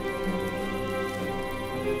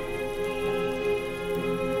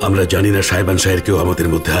 আমরা জানি না সাহেবান শাহের কেউ আমাদের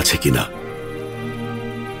মধ্যে আছে কিনা।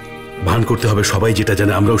 ভান করতে হবে সবাই যেটা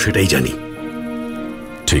জানে আমরাও সেটাই জানি।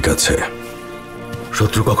 ঠিক আছে।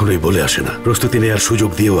 শত্রু কখনোই বলে আসে না, প্রস্তুতি নেওয়ার সুযোগ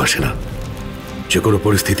দিয়েও আসে না। যে কোনো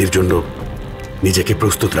পরিস্থিতির জন্য নিজেকে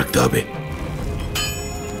প্রস্তুত রাখতে হবে।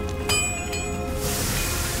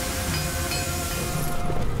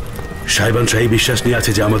 সাহেবান শাহী বিশ্বাস নিয়ে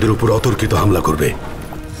আছে যে আমাদের উপর অতর্কিত হামলা করবে।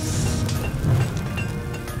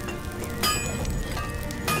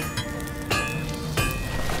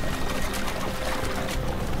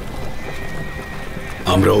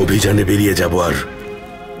 আমরা অভিযানে বেরিয়ে যাব আর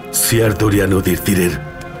সিয়ার দরিয়া নদীর তীরের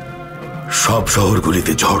সব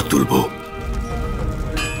শহরগুলিতে ঝড় তুলব।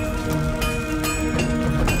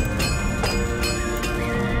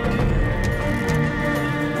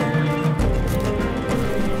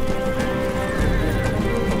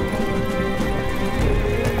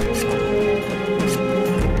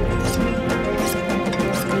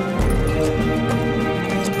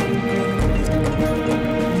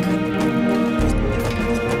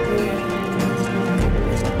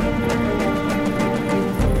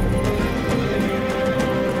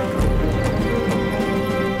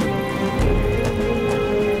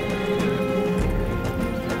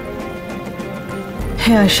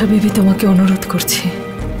 হ্যাঁ আয়শা বিবি, তোমাকে অনুরোধ করছি,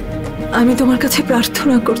 আমি তোমার কাছে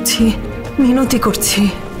প্রার্থনা করছি, মিনতি করছি,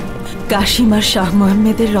 কাশিম আর শাহ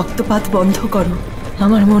মোহাম্মেদের রক্তপাত বন্ধ করো,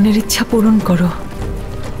 আমার মনের ইচ্ছা পূরণ করো।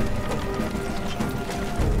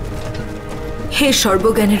 হে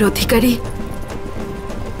সর্বজ্ঞানের অধিকারী,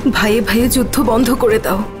 ভাইয়ে ভাইয়ে যুদ্ধ বন্ধ করে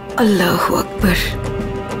দাও। আল্লাহু আকবার।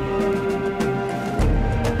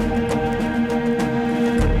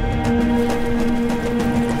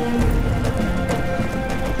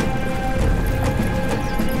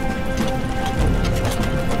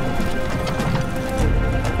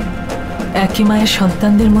 একই মায়ের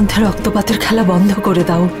সন্তানদের মধ্যে রক্তপাতের খেলা বন্ধ করে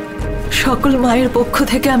দাও। সকল মায়ের পক্ষ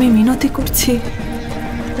থেকে আমি মিনতি করছি,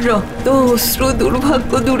 রক্ত অশ্রু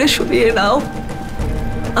দুর্ভাগ্য দূরে সরিয়ে নাও।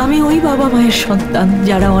 আমি ওই বাবা মায়ের সন্তান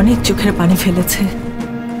যারা অনেক চোখের পানি ফেলেছে।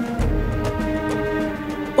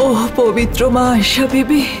 ও পবিত্র মা আয়েশা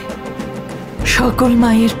বিবি, সকল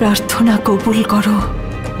মায়ের প্রার্থনা কবুল করো।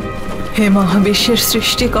 হে মহাবিশ্বের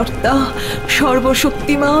সৃষ্টিকর্তা,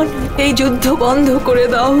 সর্বশক্তিমান, এই যুদ্ধ বন্ধ করে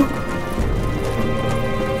দাও।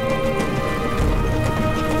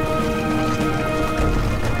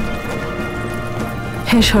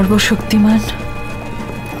 হে সর্বশক্তিমান,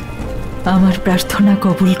 আমার প্রার্থনা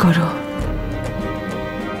কবুল করো,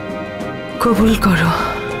 কবুল করো,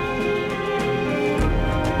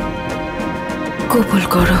 কবুল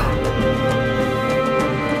করো।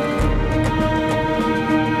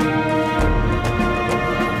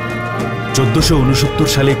 1469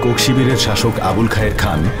 সালে কোক শিবিরের শাসক আবুল খায়ের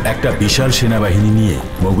খান একটা বিশাল সেনাবাহিনী নিয়ে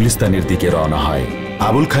মোগলিস্তানের দিকে রওনা হয়।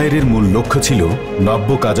 আবুল খায়েরের মূল লক্ষ্য ছিল নব্য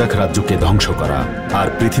কাজাখ রাজ্যকে ধ্বংস করা আর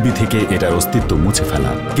পৃথিবী থেকে এটার অস্তিত্ব মুছে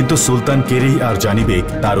ফেলা। কিন্তু সুলতান কেরি আর জানিবেক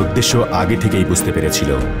তার উদ্দেশ্য আগে থেকেই বুঝতে পেরেছিল,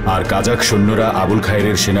 আর কাজাখ সৈন্যরা আবুল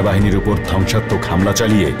খায়েরের সেনাবাহিনীর উপর ধ্বংসাত্মক হামলা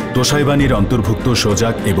চালিয়ে তোসাইবানির অন্তর্ভুক্ত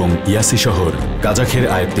সোজাক এবং ইয়াসি শহর কাজাখের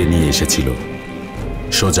আয়ত্তে নিয়ে এসেছিল।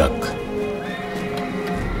 সোজাক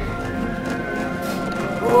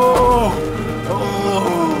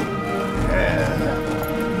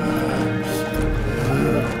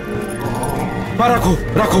রাখো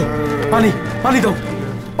রাখো, পানি পানি দাও,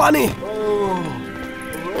 পানি।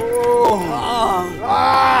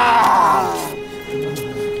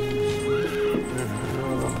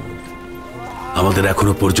 আমাদের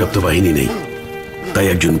এখনো পর্যাপ্ত বাহিনী নেই, তাই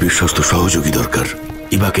একজন বিশ্বস্ত সহযোগী দরকার।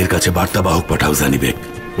 ইবাকের কাছে বার্তাবাহক পাঠাও জানিবেক।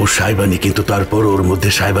 ও সাইবানি, কিন্তু তারপর ওর মধ্যে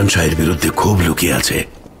সাইবান শাহের বিরুদ্ধে ক্ষোভ লুকিয়ে আছে।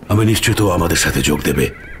 আমি নিশ্চিত ও আমাদের সাথে যোগ দেবে।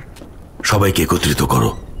 সবাইকে একত্রিত করো,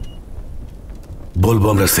 বলবো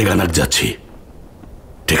আমরা সেগানাক যাচ্ছি,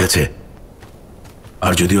 ঠিক আছে?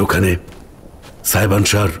 আর যদি ওখানে সাইবান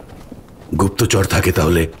শাহর গুপ্তচর থাকে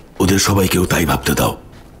তাহলে ওদের সবাইকেও তাই ভাবতে দাও।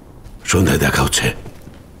 সন্ধ্যায় দেখা হচ্ছে।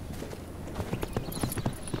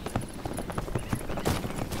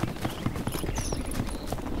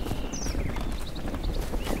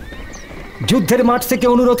 যুদ্ধের মাঠ থেকে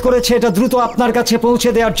অনুরোধ করেছে এটা দ্রুত আপনার কাছে পৌঁছে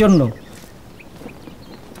দেওয়ার জন্য।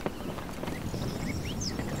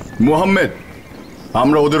 মুহাম্মদ,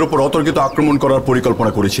 আমরা ওদের উপর অতর্কিত আক্রমণ করার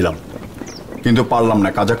পরিকল্পনা করেছিলাম, কিন্তু পারলাম না।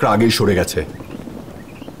 কাজাকরা আগেই সরে গেছে।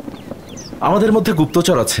 আমাদের মধ্যে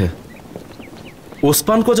গুপ্তচর আছে।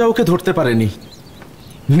 ওসমান কোজা ওকে ধরতে পারেনি,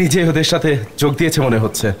 নিজে ওদের সাথে যোগ দিয়েছে মনে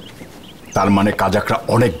হচ্ছে। তার মানে কাজাকরা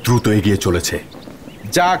অনেক দ্রুত এগিয়ে চলেছে।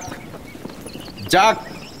 যাক যাক,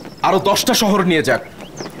 আরো 10টা শহর নিয়ে যাক,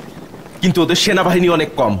 কিন্তু ওদের সেনাবাহিনী অনেক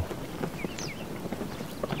কম।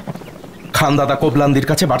 খান দাদা কোবলান্দির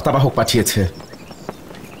কাছে বার্তাবাহক পাঠিয়েছে,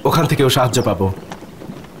 ওখান থেকেও সাহায্য পাবো।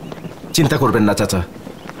 চিন্তা করবেন না চাচা,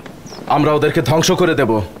 আমরা ওদেরকে ধ্বংস করে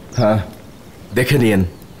দেব। হ্যাঁ, দেখে নিয়েন।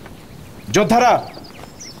 যোদ্ধারা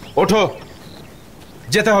ওঠো,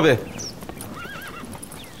 যেতে হবে।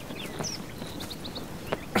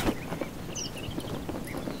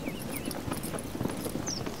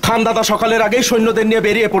 খান দাদা সকালের আগেই সৈন্যদের নিয়ে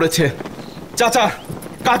বেরিয়ে পড়েছে। চাচা,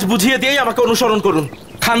 কাজ বুঝিয়ে দিয়েই আমাকে অনুসরণ করুন।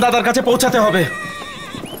 খান দাদার কাছে পৌঁছাতে হবে।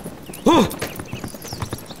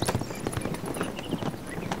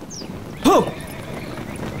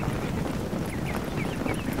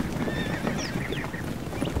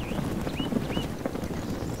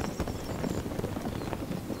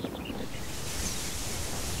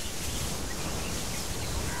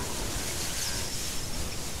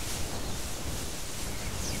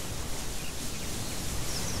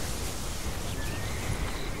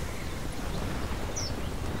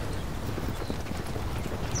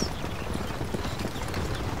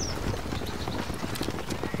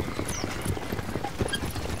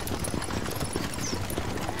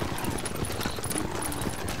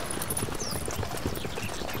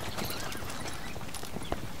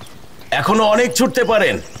 এখনো অনেক ছুটতে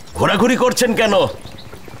পারেন, ঘোরাঘুরি করছেন কেন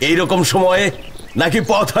এইরকম সময়ে? নাকি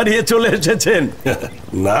পথ হারিয়ে চলে এসেছেন?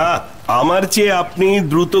 না, আমার চেয়ে আপনি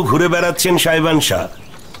দ্রুত ঘুরে বেড়াচ্ছেন সাইবান শাহ।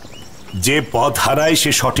 যে পথ হারায়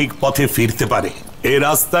সে সঠিক পথে ফিরতে পারে। এই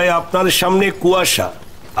রাস্তায় আপনার সামনে কুয়াশা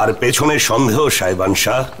আর পেছনে সন্দেহ সাইবান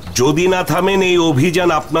শাহ। যদি না থামেন এই অভিযান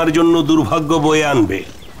আপনার জন্য দুর্ভাগ্য বয়ে আনবে,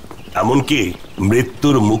 এমনকি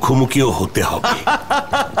মৃত্যুর মুখোমুখিও হতে হবে।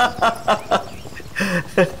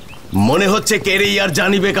 মনে হচ্ছে কেরি আর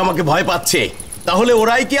জানিবেক আমাকে ভয় পাচ্ছে। তাহলে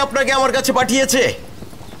ওরাই কি আপনাকে আমার কাছে পাঠিয়েছে?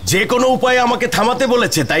 যে কোনো উপায়ে আমাকে থামাতে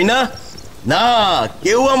বলেছে, তাই না? না,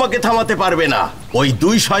 কেউ আমাকে থামাতে পারবে না। ওই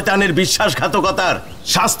দুই শয়তানের বিশ্বাসঘাতকতার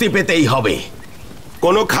শাস্তি পেতেই হবে।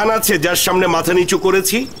 কোন খান আছে যার সামনে মাথা নিচু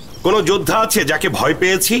করেছি? কোন যোদ্ধা আছে যাকে ভয়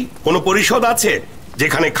পেয়েছি? কোন পরিষদ আছে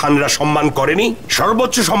যেখানে খানরা সম্মান করেনি?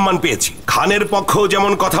 সর্বোচ্চ সম্মান পেয়েছি। খানের পক্ষেও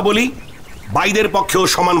যেমন কথা বলি, বাইদের পক্ষেও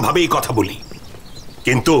সমানভাবেই কথা বলি।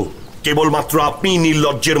 কিন্তু কেবলমাত্র আপনি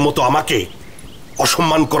নির্লজ্জের মতো আমাকে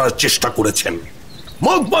অসম্মান করার চেষ্টা করেছেন।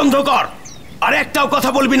 মুখ বন্ধ কর, আর একটাও কথা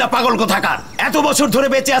বলবি না পাগল কোথাকার। এত বছর ধরে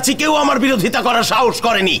বেঁচে আছি, কেউ আমার বিরোধিতা করার সাহস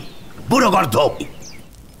করেনি। বুড়ো গর্ধপ।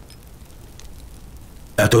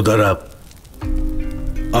 এত দ্বারা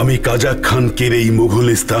আমি কাজাক খান কেরেই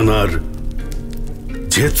মুঘলিস্তান আর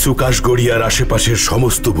ঝেৎসুকাশগড়িয়ার আশেপাশের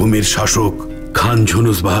সমস্ত ভূমির শাসক খান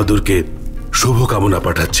ঝুনুস বাহাদুরকে শুভকামনা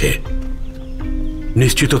পাঠাচ্ছে।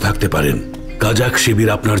 নিশ্চিত থাকতে পারেন কাজাক শিবির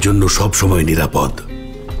আপনার জন্য সব সময় নিরাপদ।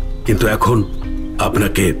 কিন্তু এখন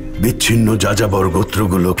আপনাকে বিচ্ছিন্ন যাযাবর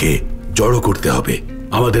গোত্রগুলোকে জড়ো করতে হবে,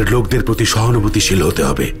 আমাদের লোকদের প্রতি সহানুভূতিশীল হতে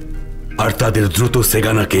হবে, আর তাদের দ্রুত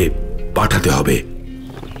সেগানাকে পাঠাতে হবে।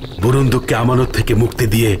 বুরুন্দুককে আমানত থেকে মুক্তি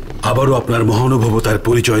দিয়ে আবারও আপনার মহানুভবতার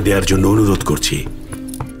পরিচয় দেওয়ার জন্য অনুরোধ করছি।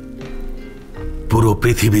 পুরো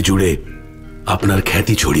পৃথিবী জুড়ে আপনার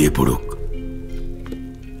খ্যাতি ছড়িয়ে পড়ুক।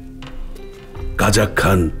 কাজাক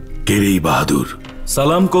খান কেরেই বাহাদুর।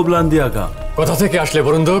 সালাম কোবলান্দি আগা। কোথা থেকে আসলে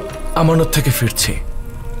বরুন্দক? আমানত থেকে ফিরছি,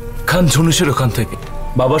 খান ঝুনুসের ওখান থেকে।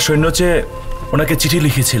 বাবা সৈন্য চেয়ে ওনাকে চিঠি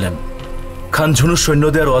লিখেছিলেন। খান ঝুনুস সৈন্য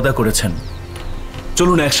দেওয়ার ওয়াদা করেছেন।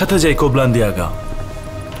 চলুন একসাথে যাই কোবলান্দি আগা।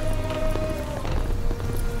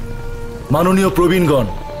 মাননীয় প্রবীণগণ,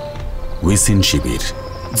 উইসিন শিবির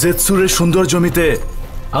জেতসুরের সুন্দর জমিতে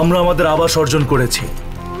আমরা আমাদের আবাস অর্জন করেছি,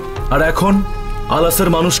 আর এখন আলাসের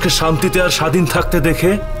মানুষকে শান্তিতে আর স্বাধীন থাকতে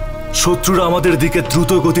দেখে শত্রুরা আমাদের দিকে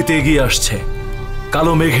দ্রুত গতিতে এগিয়ে আসছে,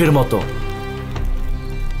 কালো মেঘের মতো।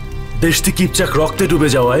 দেশটি কিপচাক রক্তে ডুবে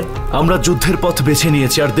যাওয়ায় আমরা যুদ্ধের পথ বেছে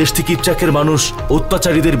নিয়েছি, আর দেশটি কিপচাকের মানুষ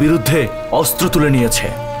অত্যাচারীদের বিরুদ্ধে অস্ত্র তুলে নিয়েছে।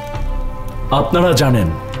 আপনারা জানেন,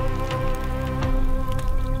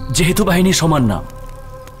 যেহেতু বাহিনী সমান না,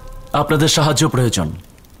 আপনাদের সাহায্য প্রয়োজন।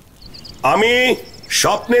 আমি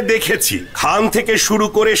স্বপ্নে দেখেছি খান থেকে শুরু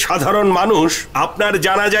করে সাধারণ মানুষ আপনার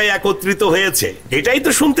জানাজায় একত্রিত হয়েছে। এটাই তো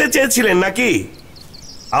শুনতে চেয়েছিলেন নাকি?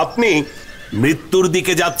 আপনি মৃত্যুর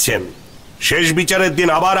দিকে যাচ্ছেন। শেষ বিচারের দিন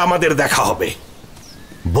আবার আমাদের দেখা হবে।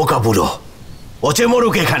 বোকা বুড়ো, ওচে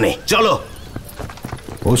মরুক এখানে। চলো।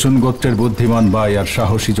 ওসুন গোত্রের বুদ্ধিমান ভাই আর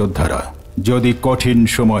সাহসী যোদ্ধারা, যদি কঠিন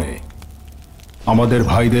সময়ে আমাদের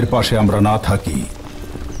ভাইদের পাশে আমরা না থাকি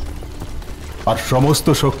আর সমস্ত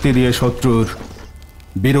শক্তি দিয়ে শত্রুর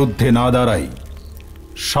বিরুদ্ধে না দাঁড়াই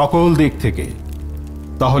সকল দিক থেকে,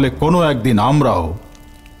 তাহলে কোনো একদিন আমরাও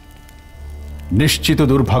নিশ্চিত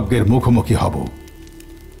দুর্ভাগ্যের মুখোমুখি হব।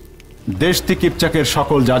 দেশটি কিপচাকের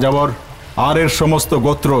সকল যাযাবর আর এর সমস্ত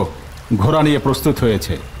গোত্র ঘোড়া নিয়ে প্রস্তুত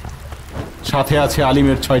হয়েছে। সাথে আছে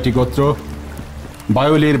আলিমের 6টি গোত্র,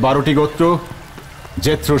 বায়ুলির 12টি গোত্র,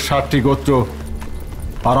 জেত্রুর 7টি গোত্র,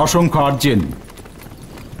 আর অসংখ্য আর্জেন,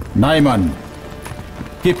 নাইমান,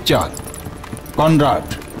 কিপচাক, কনরাড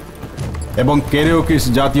এবং কেরেওকিস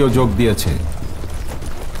জাতীয় যোগ দিয়েছে।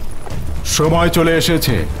 সময় চলে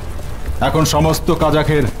এসেছে এখন সমস্ত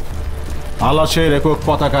কাজাখের আলাসের একক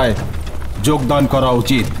পতাকায় যোগদান করা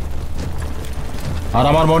উচিত। আর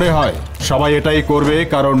আমার মনে হয় সবাই এটাই করবে,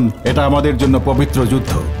 কারণ এটা আমাদের জন্য পবিত্র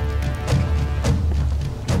যুদ্ধ।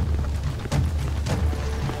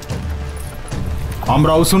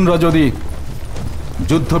 আমরা উসুনরা যদি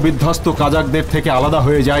যুদ্ধ বিধ্বস্ত কাজাকদের থেকে আলাদা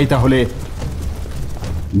হয়ে যাই, তাহলে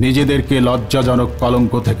নিজেদেরকে লজ্জাজনক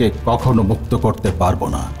কলঙ্ক থেকে কখনো মুক্ত করতে পারবো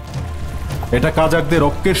না। এটা কাজাকদের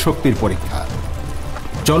ঐক্যের শক্তির পরীক্ষা।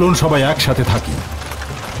 চলুন সবাই একসাথে থাকি।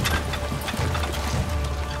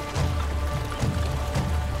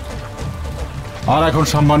 আর এখন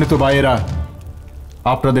সম্মানিত ভাইয়েরা,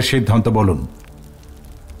 আপনাদের সিদ্ধান্ত বলুন।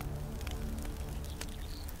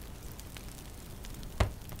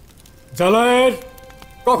 জালায়ের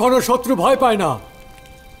কখনো শত্রু ভয় পায় না।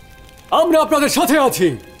 আমরা আপনাদের সাথে আছি।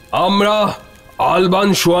 আমরা আলবান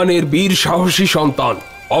সোয়ানের বীর সাহসী সন্তান।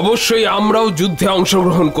 অবশ্যই আমরাও যুদ্ধে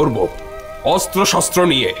অংশগ্রহণ করব, অস্ত্র শস্ত্র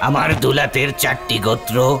নিয়ে। আমার দুলাতের 4টি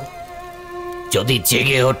গোত্র যদি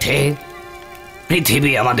জেগে ওঠে,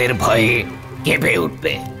 পৃথিবী আমাদের ভয়ে কেঁপে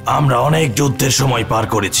উঠবে। আমরা অনেক যুদ্ধের সময় পার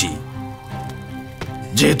করেছি।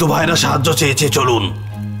 যেহেতু ভাইরা সাহায্য চেয়েছে, চলুন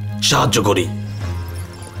সাহায্য করি।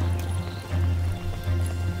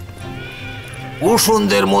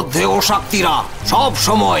 উসুনদের মধ্যে ওশাক্তিরা সব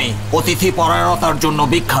সময় অতিথি পরায়ণতার জন্য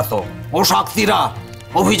বিখ্যাত। ওশাক্তিরা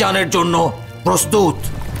অভিযানের জন্য প্রস্তুত।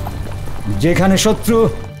 যেখানে শত্রু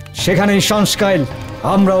সেখানেই সংস্কার।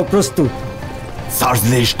 আমরাও প্রস্তুত।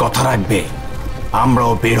 সার্জলিশ কথা রাখবে,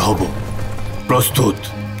 আমরাও বের হব প্রস্তুত।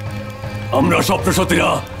 আমরা সপ্তশতীরা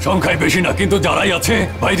সংখ্যায় বেশি না, কিন্তু যারাই আছে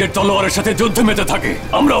ভাইদের তলোয়ারের সাথে যুদ্ধে মেতে থাকে,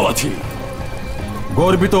 আমরাও আছি।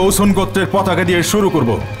 গর্বিত উসুন গোত্রের পতাকা দিয়ে শুরু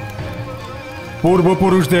করব।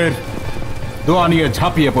 পূর্বপুরুষদের দোয়া নিয়ে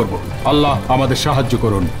ঝাঁপিয়ে পড়ব। আল্লাহ আমাদের সাহায্য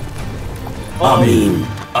করুন। আমিন।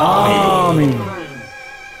 আমিন।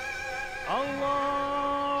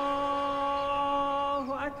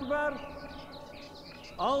 আকবার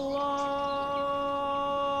আল্লাহু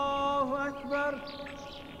আকবার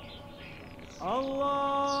আল্লাহু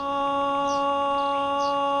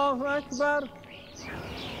আকবার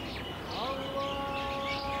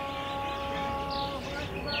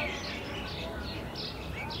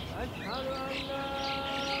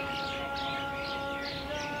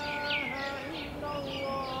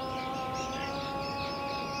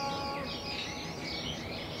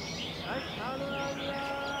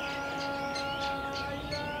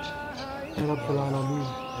রব্বুল আলামিন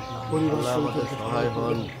পরিবার আমাদের সহায়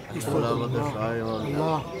হন আমাদের সহায় হন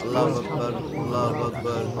আল্লাহু আকবার আল্লাহু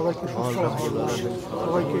আকবার সবাইকে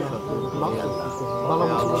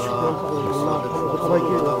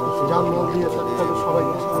সবাইকে জান মাল দিয়ে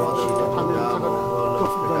সবাইকে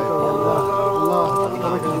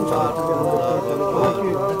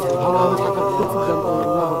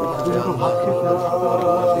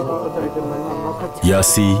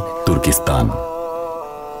ইয়াসি তুর্কিস্তান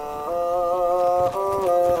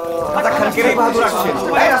কেরাই বাহাদুর আসছে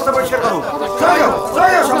এই রাস্তা পরিষ্কার করো চলে যাও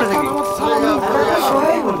সামনে থেকে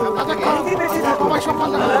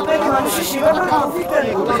মানুষের সেবা করে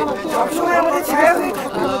সবসময় আমাদের ছায়া হয়ে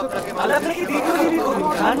থাকে আল্লাহ আপনাকে দীর্ঘজীবী করুন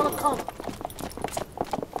খান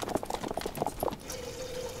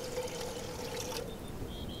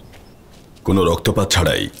কোনো রক্তপাত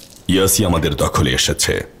ছাড়াই ইয়াসি আমাদের দখলে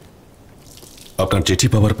এসেছে। আপনার চিঠি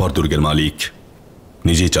পাওয়ার পর দুর্গের মালিক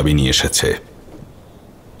নিজেই চাবি নিয়ে এসেছে।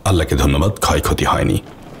 আল্লাহকে ধন্যবাদ, ক্ষয়ক্ষতি হয়নি।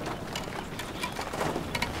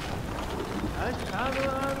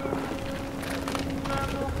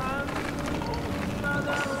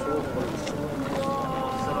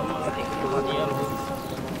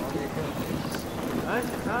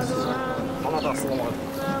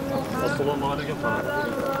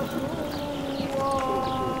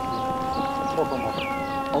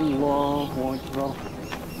 আল্লাহু আকবার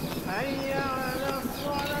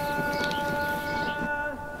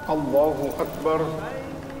আল্লাহু আকবার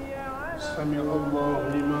সামি আল্লাহু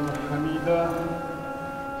লিমান হামিদা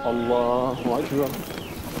আল্লাহু আকবার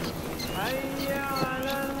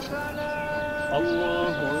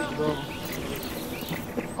আল্লাহু আকবার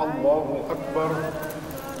আল্লাহু আকবার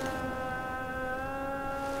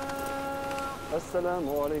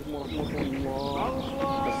আসসালামু আলাইকুম ওয়া রাহমাতুল্লাহ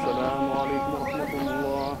আসসালামু আলাইকুম ওয়া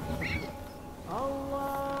রাহমাতুল্লাহ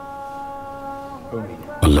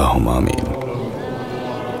আল্লাহুম্মা আমিন।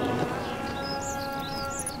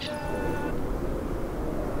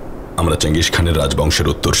 আমরা চেঙ্গিস খানের রাজবংশের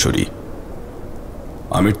উত্তরসূরি।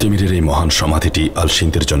 আমির তিমিরের এই মহান সমাধিটি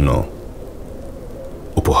আলসিনদের জন্য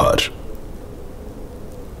উপহার।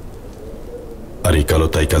 আর এই কালো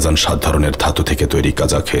তাইকাজান 7 ধরনের ধাতু থেকে তৈরি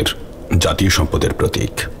কাজাখের জাতীয় সম্পদের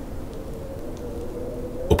প্রতীক।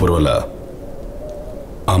 উপরওয়ালা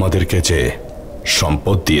আমাদেরকে যে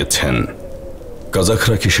সম্পদ দিয়েছেন,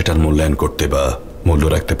 কাজাখরা কি সেটার মূল্যায়ন করতে বা মূল্য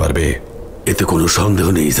রাখতে পারবে? এতে কোনো সন্দেহ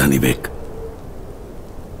নেই জানিবেক।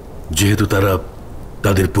 যেহেতু তারা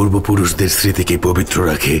তাদের পূর্বপুরুষদের স্মৃতিকে পবিত্র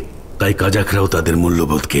রাখে, তাই কাজাখরাও তাদের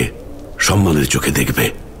মূল্যবোধকে সম্মানের চোখে দেখবে।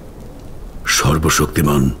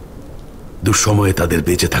 সর্বশক্তিমান দুঃসময়ে তাদের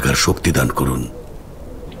বেঁচে থাকার শক্তি দান করুন।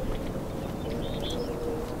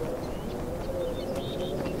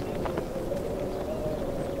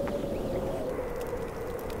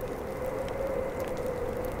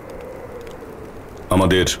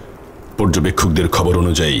 আমাদের পর্যবেক্ষকদের খবর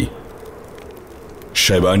অনুযায়ী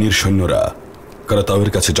শাইবানির সৈন্যরা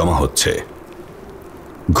কারাতাওয়ের কাছে জমা হচ্ছে।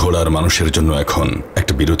 ঘোড়ার মানুষের জন্য এখন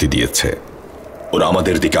একটা বিরতি দিয়েছে। ওরা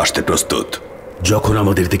আমাদের দিকে আসতে প্রস্তুত। যখন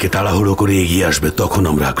আমাদের দিকে তাড়াহুড়ো করে এগিয়ে আসবে তখন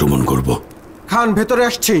আমরা আক্রমণ করব। খান, ভেতরে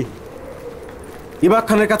আসছি। ইবাক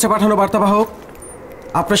খানের কাছে পাঠানো বার্তাবাহক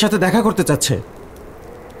আপনার সাথে দেখা করতে চাচ্ছে।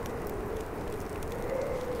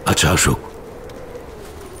 আচ্ছা, আসুক।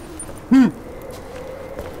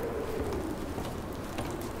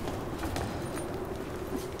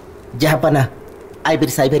 জাহাপানা,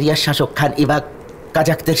 আইবির সাইবেরিয়ার শাসক খান ইবাক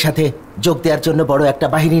কাজাকদের সাথে যোগ দেওয়ার জন্য বড় একটা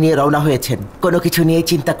বাহিনী নিয়ে রওনা হয়েছেন। কোনো কিছু নিয়ে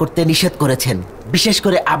চিন্তা করতে নিষেধ করেছেন, বিশেষ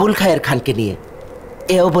করে আবুল খায়ের খানকে নিয়ে।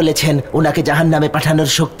 এও বলেছেন ওনাকে জাহান্নামে পাঠানোর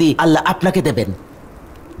শক্তি আল্লাহ আপনাকে দেবেন।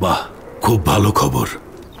 বাহ, খুব ভালো খবর।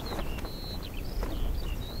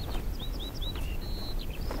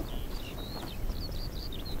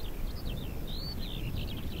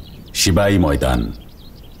 শিবাই ময়দান।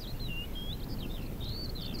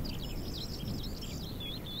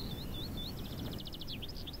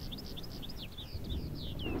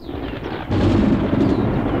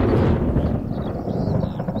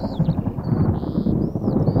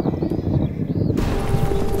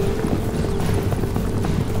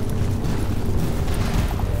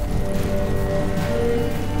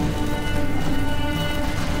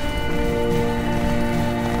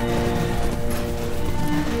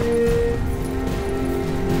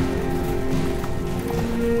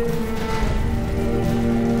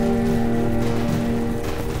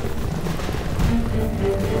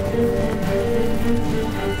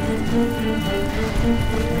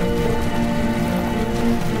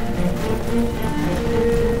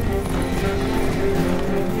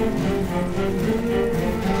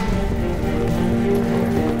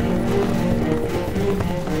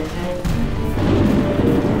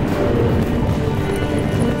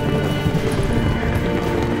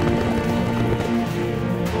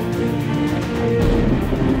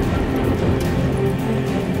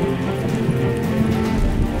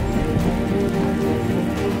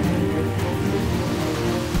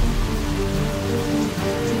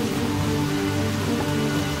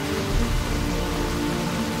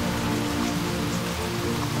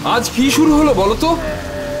 আজ কি শুরু হলো বলো তো?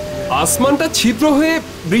 আসমানটা ছিদ্র হয়ে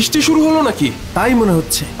বৃষ্টি শুরু হলো নাকি? তাই মনে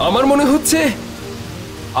হচ্ছে। আমার মনে হচ্ছে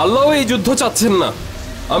আল্লাহ এই যুদ্ধ চাচ্ছেন না।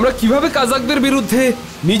 আমরা কিভাবে কাজাকদের বিরুদ্ধে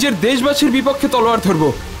নিজের দেশবাসীর বিপক্ষে তলোয়ার ধরব?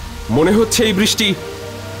 মনে হচ্ছে এই বৃষ্টি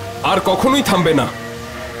আর কখনোই থামবে না।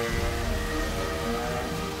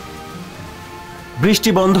 বৃষ্টি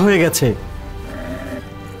বন্ধ হয়ে গেছে।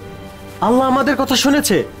 আল্লাহ আমাদের কথা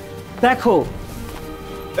শুনেছে। দেখো,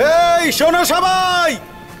 এই শোনো সবাই,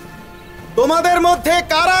 তোমাদের মধ্যে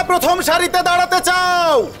কারা প্রথম সারিতে দাঁড়াতে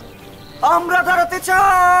চাও? আমরা দাঁড়াতে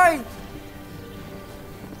চাই।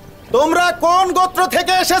 তোমরা কোন গোত্র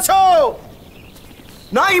থেকে এসেছো?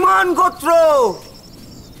 নাইমান গোত্র।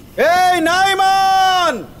 এই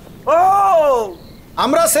নাইমান! ও,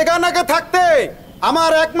 আমরা সেখানাকে থাকতে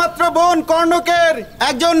আমার একমাত্র বোন কর্ণকের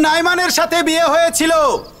একজন নাইমানের সাথে বিয়ে হয়েছিল।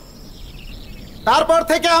 তারপর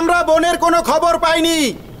থেকে আমরা বোনের কোনো খবর পাইনি।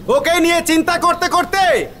 ওকে নিয়ে চিন্তা করতে করতে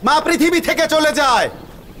মা পৃথিবী থেকে চলে যায়।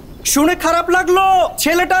 শুনে খারাপ লাগলো।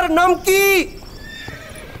 ছেলেটার নাম কি?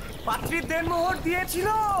 পাত্রী দেনমোহর দিয়েছিল।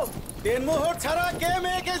 দেনমোহর ছাড়া কে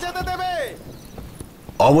মেয়েকে যেতে দেবে?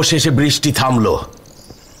 অবশেষে বৃষ্টি থামলো।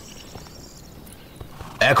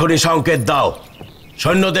 এখনই সংকেত দাও,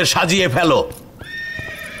 সৈন্যদের সাজিয়ে ফেলো।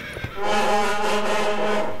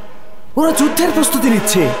 ওরা যুদ্ধের প্রস্তুতি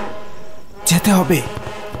নিচ্ছে, যেতে হবে।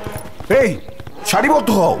 এই সারিবদ্ধ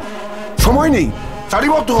হও, সময় নেই।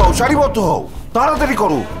 সারিবদ্ধ হও, সারিবদ্ধ হও, তাড়াতাড়ি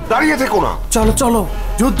করো, দাঁড়িয়ে থেকো না। চলো চলো,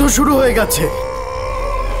 যুদ্ধ শুরু হয়ে গেছে।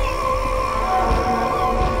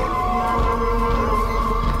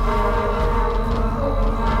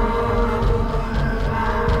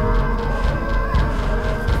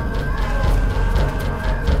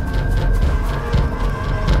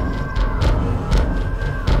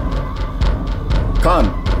 খান,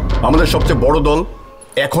 আমাদের সবচেয়ে বড় দল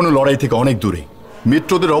এখনো লড়াই থেকে অনেক দূরে।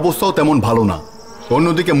 মিত্রদের অবস্থাও তেমন ভালো না।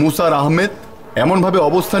 অন্যদিকে মুসা আর আহমেদ এমনভাবে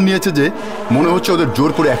অবস্থান নিয়েছে যে মনে হচ্ছে ওদের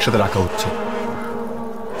জোর করে একসাথে রাখা হচ্ছে।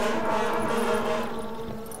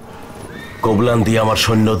 কবলান দিয়ে আমার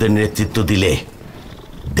সৈন্যদের নেতৃত্ব দিলে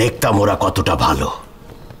দেখতাম ওরা কতটা ভালো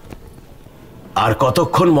আর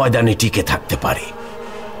কতক্ষণ ময়দানে টিকে থাকতে পারে।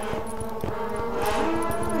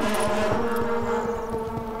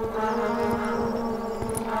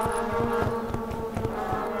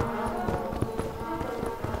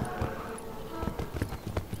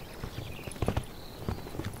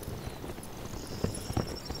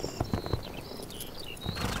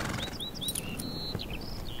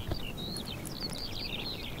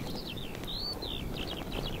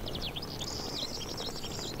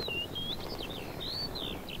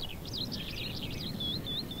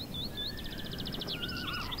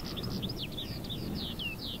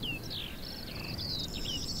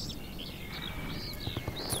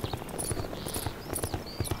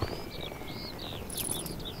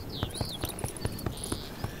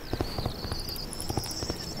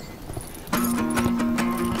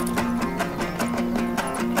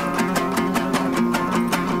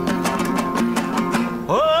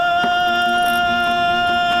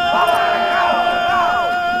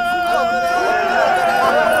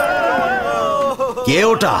 কে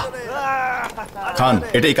ওটা? খান,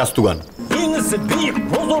 এটাই কাস্তুগান। Еңісі биік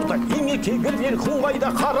бозорда, емеке кірген құңғайда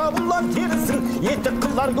қарабұлан терісін, еті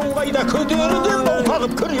қылар құңғайда, көтеруден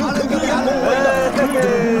болтағып күрейді келген құңғайда,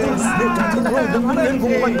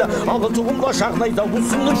 құңғайда, алы тұғымға шағнайда,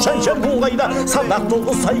 ұсыныр шаншар құңғайда, садақ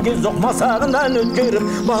толы сай кез оқ масағынан өткеріп,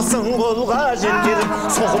 басын қолға жеткеріп,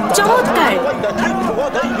 соғымда құңғайда, тек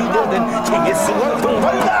туғадай билерден, кеңесі бар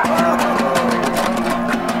құңғайда.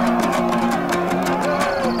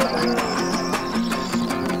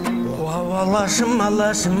 Алашым,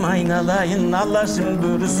 алашым, айналайын, алашым,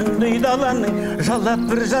 бөрісіндей даланың, жалап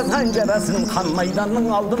бір жазған жарасын, қан майданның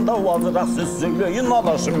алдында уазырақ сөз сөйлейін,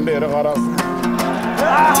 алашым бері қарасын.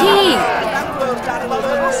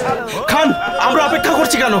 খান, আমরা অপেক্ষা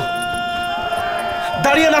করছি কেন?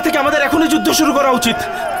 দাঁড়িয়ে না থেকে আমাদের এখনই যুদ্ধ শুরু করা উচিত।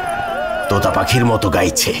 তোতা পাখির মতো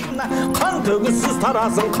গাইছে, Kan tövüsüz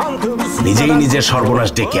tarasın, kan tövüsüz. নিজেই নিজের সর্বনাশ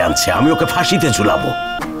ডেকে আনছে। আমি ওকে ফাঁসিতে ঝুলাবো।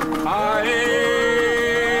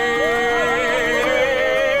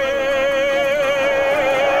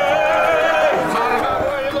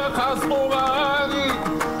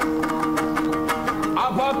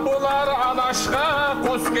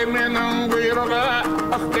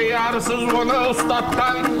 Ihtiyarsiz onu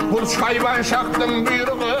ıslattan, bu şayban şaktın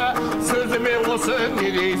buyruğu, söz Gözüme olsun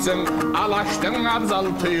nireysin, alaştın abzal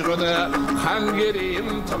tuygunu. Han gereyim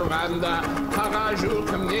turganda, kagaju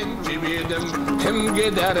kimden cibedim. Kim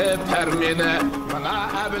gider permene, bana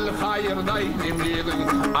abil hayırday demledin.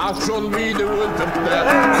 Afşol beydi öldürdü,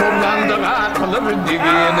 kullandığa kılıp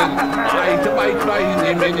digenin. Aytıp aytbay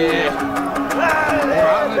nemeni.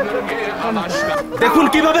 দেখুন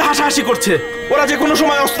কিভাবে হাসাহাসি করছে। ওরা যে কোনো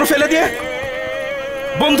সময় অস্ত্র ফেলে দিয়ে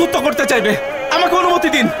বন্ধুত্ব করতে চাইবে। আমাকে অনুমতি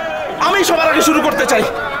দিন, আমি সবার আগে শুরু করতে চাই।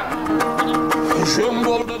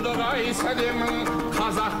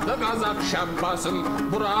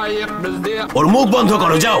 ওর মুখ বন্ধ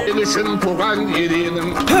করো, যাও।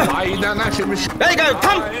 এই গায়ক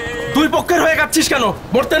থাম, দুই পক্ষের হয়ে যাচ্ছিস কেন?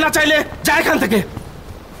 মরতে না চাইলে যা এখান থেকে।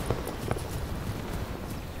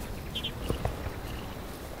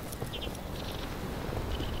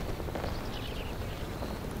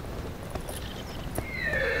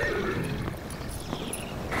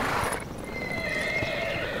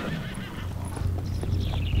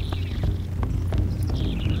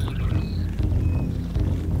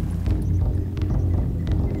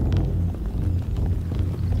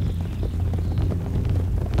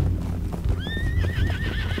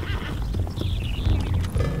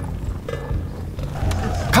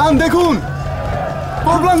 খান দেখুন,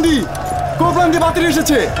 কোবলান্দি বাতিল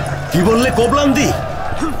এসেছে। কি বললে? কোবলান্দি?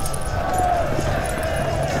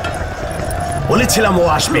 বলেছিলাম ও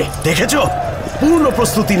আসবে, দেখেছো? পূর্ণ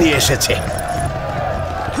প্রস্তুতি নিয়ে এসেছে।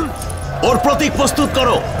 ওর প্রতীক প্রস্তুত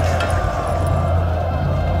করো।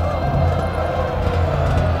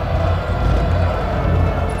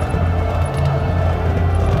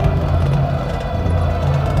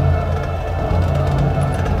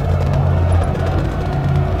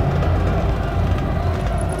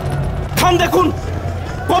 দেখুন,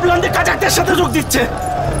 কোবলান্দি কাজাকদের সাথে যোগ দিচ্ছে।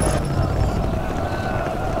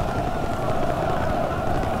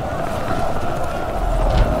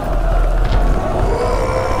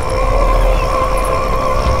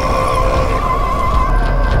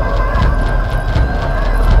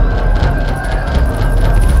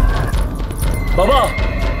 বাবা,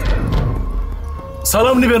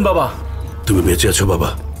 সালাম নিবেন বাবা। তুমি বেঁচে আছো বাবা,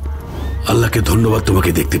 আল্লাহকে ধন্যবাদ, তোমাকে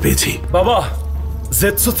দেখতে পেয়েছি। বাবা,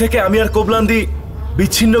 জেতসু থেকে আমি আর কোবলান্দি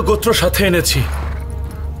বিচ্ছিন্ন গোত্র সাথে এনেছি,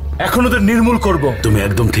 এখন ওদের নির্মূল করব। তুমি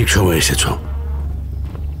একদম ঠিক সময় এসেছো,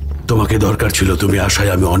 তোমাকে দরকার ছিল, তুমি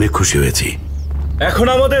আসায় আমি অনেক খুশি হয়েছি। এখন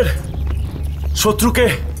আমাদের শত্রুকে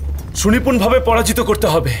সুনিপুণভাবে পরাজিত করতে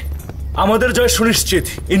হবে, আমাদের জয় সুনিশ্চিত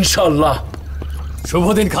ইনশাআল্লাহ।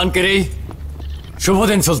 শুভদিন খান কেরি,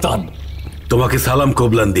 শুভদিন সুলতান। তোমাকে সালাম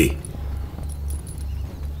কোবলান্দি।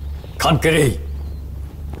 খান কেরি,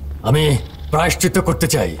 আমি প্রায়শ্চিত্ত করতে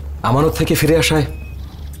চাই। আমানত থেকে ফিরে আসায়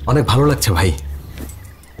অনেক ভালো লাগছে ভাই।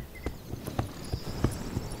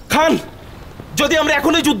 খান, যদি আমরা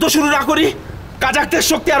এখনই যুদ্ধ শুরু না করি, কাজাকদের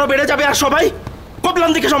শক্তি আরো বেড়ে যাবে আর সবাই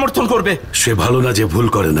কোবলান্দিকে সমর্থন করবে। সে ভালো না যে ভুল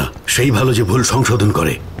করে না, সেই ভালো যে ভুল সংশোধন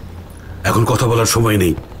করে। এখন কথা বলার সময়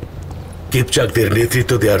নেই, কিপচাকদের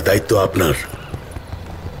নেতৃত্ব দেওয়ার দায়িত্ব আপনার।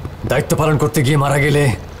 দায়িত্ব পালন করতে গিয়ে মারা গেলে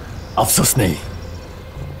আফসোস নেই।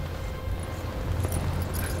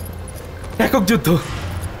 একক যুদ্ধ,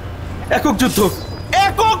 একক যুদ্ধ,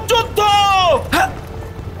 একক যুদ্ধ।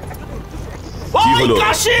 ওই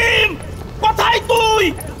কাশিম, কোথায় তুই?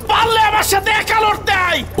 পারলে আমার সাথে একা লড়তে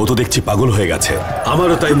আয়। ও তো দেখছি পাগল হয়ে গেছে,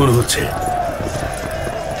 আমারও তাই মনে হচ্ছে।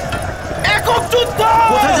 একক যুদ্ধ।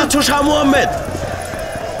 কোথায় যাচ্ছ শাহ মুহাম্মদ?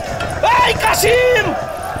 এই কাশিম,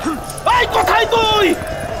 এই কোথায় তুই?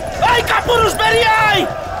 এই কাপুরুষ, বেরিয়ে আয়।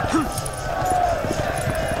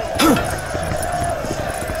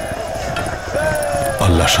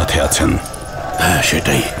 আল্লাহর সাথে আছেন। হ্যাঁ,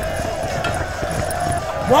 সেটাই।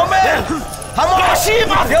 মোহাম্মদ, কাশিম,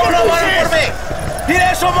 যেও না, মারা পড়বে। ফিরে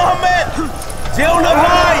এসো মোহাম্মদ, যেও না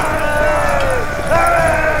ভাই।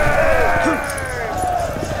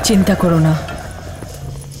 চিন্তা করো না,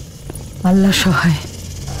 আল্লাহ সহায়।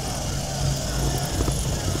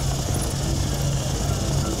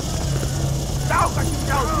 যাও কাশিম,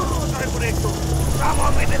 যাও, ধরে পড়ে একটু শাহ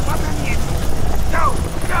মুহাম্মদের মাথা নিয়ে যাও,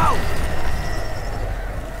 যাও।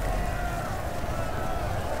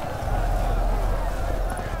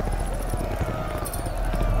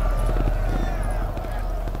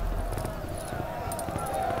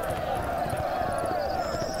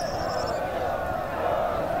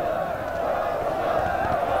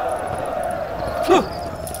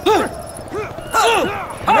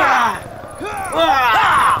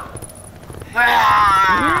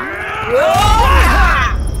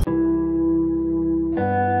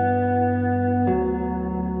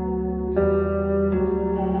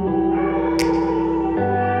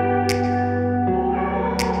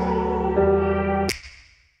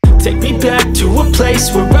 place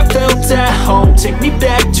where I felt at home. Take me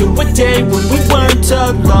back to a day when we weren't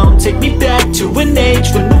alone. Take me back to an age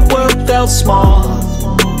when the world felt small.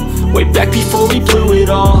 Way back before we blew it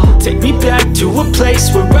all. Take me back to a place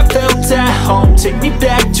where I felt at home. Take me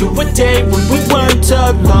back to a day when we weren't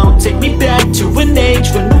alone. Take me back to an age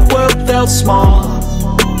when the world felt small.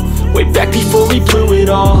 Way back before we blew it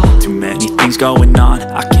all. Too many things going on,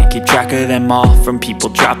 I can't keep track of them all. From people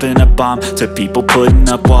dropping a bomb to people putting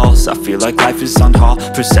up walls. I feel like life is on hold,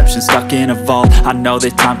 perception stuck in a vault. I know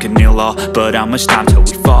that time can heal all, but how much time till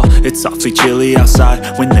we fall? It's awfully chilly outside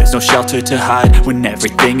when there's no shelter to hide. When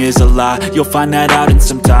everything is a lie, you'll find that out in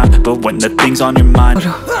some time. But when the thing's on your mind,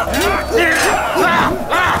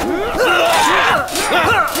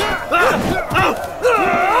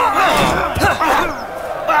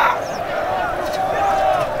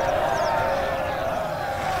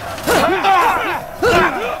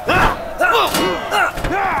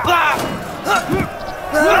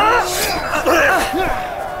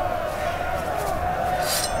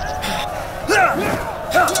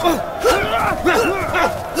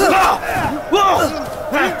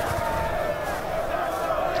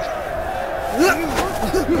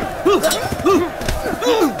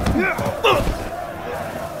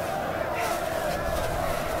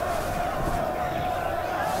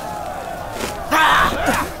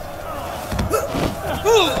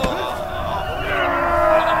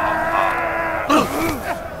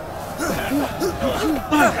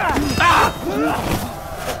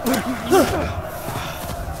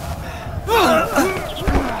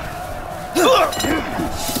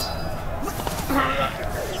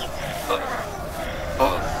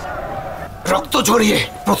 রক্ত ঝরিয়ে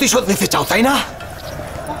প্রতিশোধ নিতে চাও, তাই না?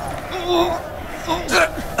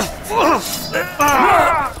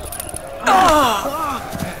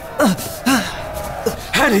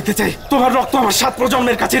 হ্যাঁ, নিতে চাই। তোমার রক্ত আমার 7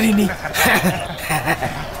 প্রজন্মের কাছে ঋণী।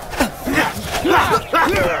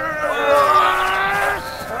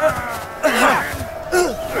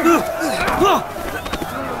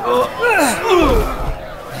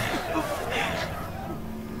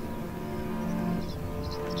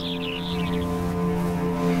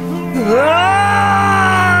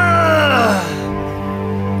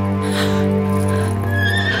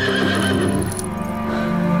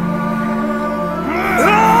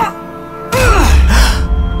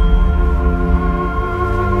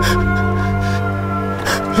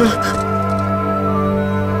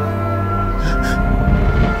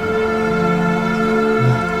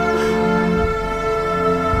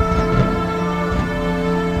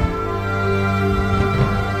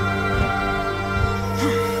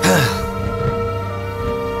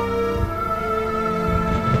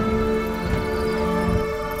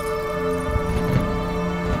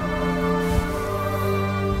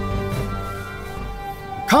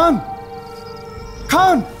 খান,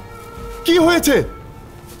 খান, কি হয়েছে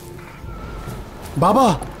বাবা?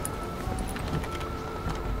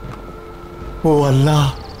 ও আল্লাহ,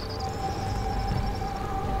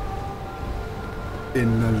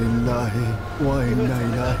 ইন্না লিল্লাহি ওয়া ইন্না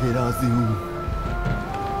ইলাইহি রাজিউন।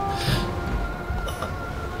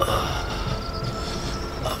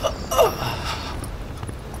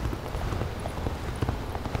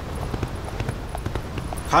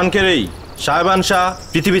 খানকেরেই সাহেবান শাহ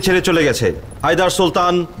পৃথিবী ছেড়ে চলে গেছে। হায়দার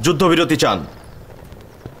সুলতান যুদ্ধবিরতি চান।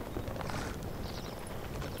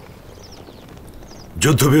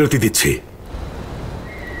 যুদ্ধবিরতি দিচ্ছি।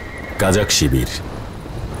 কাজাক শিবির।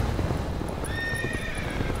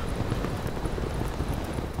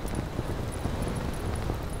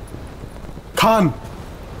 খান,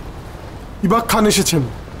 ইবাক খান এসেছেন।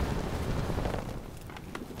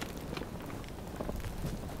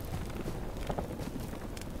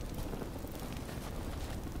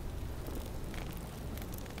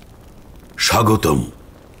 স্বাগতম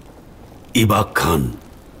ইবাক খান।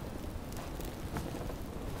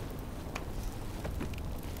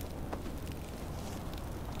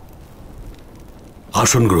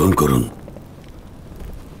 আসন গ্রহণ করুন।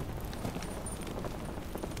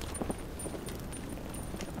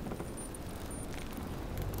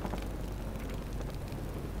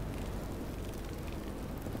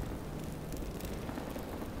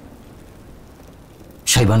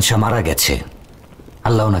 সাইবান শাহ মারা গেছে,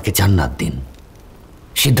 আল্লাহ ওনাকে জান্নাত দিন।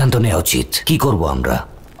 সিদ্ধান্ত নেওয়া উচিত, কি করব আমরা?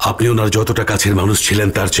 আপনি ওনার যতটা কাছের মানুষ ছিলেন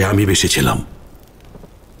তার চেয়ে আমি বেশি ছিলাম।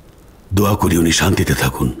 দোয়া করি উনি শান্তিতে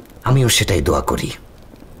থাকুন। আমিও সেটাই দোয়া করি।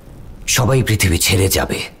 সবাই পৃথিবী ছেড়ে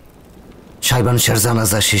যাবে। সাইবান শাহর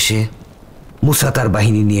জানাজা শেষে মুসা তার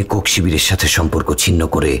বাহিনী নিয়ে কোক শিবিরের সাথে সম্পর্ক ছিন্ন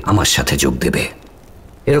করে আমার সাথে যোগ দেবে।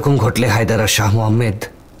 এরকম ঘটলে হায়দার আর শাহ আহমেদ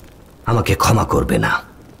আমাকে ক্ষমা করবে না,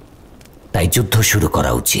 তাই যুদ্ধ শুরু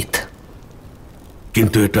করা উচিত।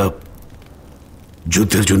 কিন্তু এটা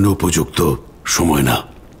যুদ্ধের জন্য উপযুক্ত সময় না।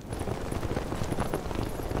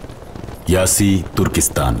 ইয়াসি,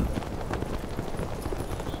 তুর্কিস্তান।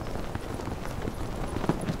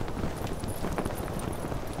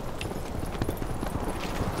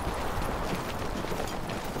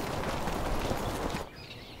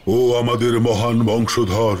 ও আমাদের মহান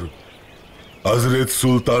বংশধর হযরত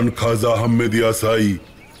সুলতান খাজা আহমেদ ইয়াসাই,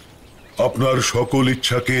 আপনার সকল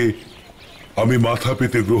ইচ্ছাকে আমি মাথা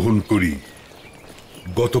পেতে গ্রহণ করি।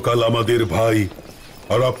 গতকাল আমাদের ভাই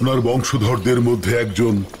আর আপনার বংশধরদের মধ্যে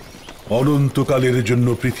একজন অনন্তকালের জন্য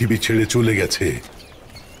পৃথিবী ছেড়ে চলে গেছে,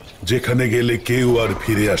 যেখানে গেলে কেউ আর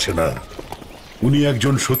ফিরে আসে না। উনি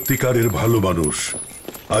একজন সত্যিকারের ভালো মানুষ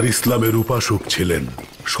আর ইসলামের উপাসক ছিলেন।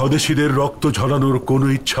 স্বদেশীদের রক্ত ঝরানোর কোনো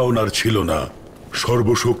ইচ্ছা ওনার ছিল না।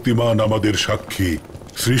 সর্বশক্তিমান আমাদের সাক্ষী,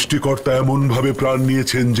 সৃষ্টিকর্তা এমনভাবে প্রাণ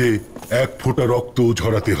নিয়েছেন যে এক ফোঁটা রক্তও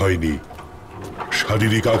ঝরাতে হয়নি।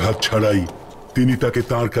 শারীরিক আঘাত ছাড়াই তিনি তাকে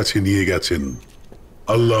তার কাছে নিয়ে গেছেন।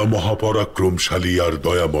 আল্লাহ মহাপরাক্রমশালী আর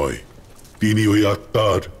দয়াময়। তিনি ওই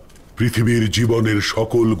আত্মার পৃথিবীর জীবনের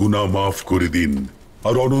সকল গুনাহ মাফ করে দিন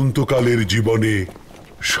আর অনন্তকালের জীবনে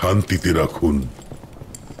শান্তিতে রাখুন।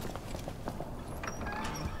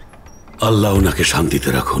 আল্লাহ ওনাকে শান্তিতে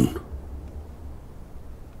রাখুন,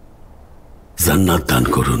 জান্নাত দান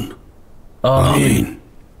করুন। আমিন।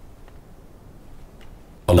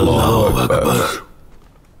 আল্লাহু আকবার,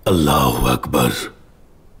 আল্লাহু আকবার।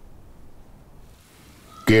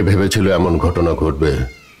 কে ভেবেছিল এমন ঘটনা ঘটবে?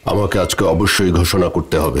 আমাকে আজকে অবশ্যই ঘোষণা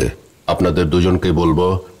করতে হবে। আপনাদের দুজনকে বলবো,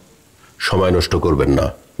 সময় নষ্ট করবেন না।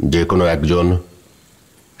 যে কোনো একজন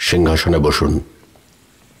সিংহাসনে বসুন।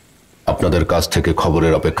 আপনাদের কাছ থেকে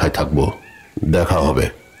খবরের অপেক্ষায় থাকব। দেখা হবে।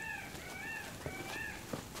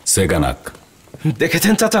 সেগানাক।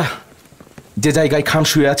 দেখেছেন চাচা, যে জায়গায় খান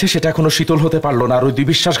শুয়ে আছে সেটা এখনো শীতল হতে পারলো না, আর ওই দুই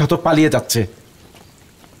বিশ্বাসঘাতক পালিয়ে যাচ্ছে।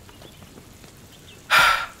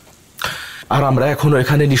 আর আমরা এখনো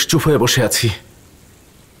এখানে নিশ্চুপ হয়ে বসে আছি।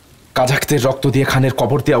 কাজাখদের রক্ত দিয়ে খানের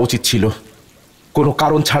কবর দেওয়া উচিত ছিল। কোনো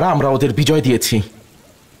কারণ ছাড়া আমরা ওদের বিজয় দিয়েছি।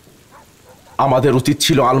 আমাদের উচিত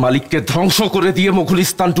ছিল আল মালিককে ধ্বংস করে দিয়ে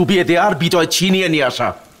মুঘলিস্তান ডুবিয়ে দেয়া আর বিজয় ছিনিয়ে নিয়ে আসা।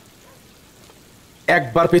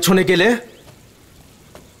 একবার পেছনে গেলে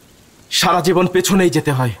সারা জীবন পেছনেই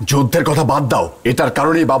যেতে হয়। যুদ্ধের কথা বাদ দাও, এটার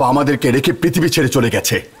কারণেই বাবা আমাদেরকে রেখে পৃথিবী ছেড়ে চলে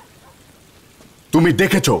গেছে। তুমি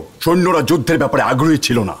দেখেছো সৈন্যরা যুদ্ধের ব্যাপারে আগ্রহী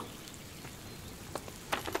ছিল না।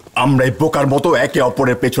 আমরা এই বোকার মতো একে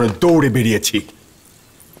অপরের পেছনে দৌড়ে বেরিয়েছি।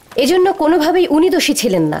 এজন্য কোনোভাবেই উনি দোষী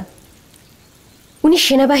ছিলেন না। উনি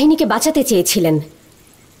সেনাবাহিনীকে বাঁচাতে চেয়েছিলেন।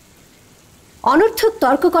 অনর্থক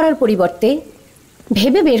তর্ক করার পরিবর্তে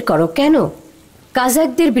ভেবে বের করো কেন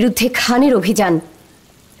কাজাকদের বিরুদ্ধে খানের অভিযান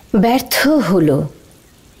ব্যর্থ হলো।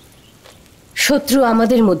 শত্রু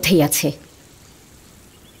আমাদের মধ্যেই আছে।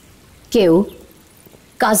 কেউ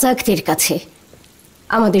কাজাকদের কাছে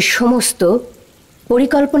আমাদের সমস্ত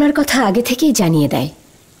পরিকল্পনার কথা আগে থেকেই জানিয়ে দেয়।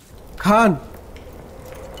 খান,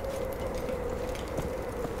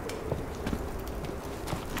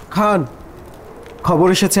 খান, খবর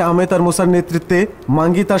এসেছে আহমেদ আর মুসার নেতৃত্বে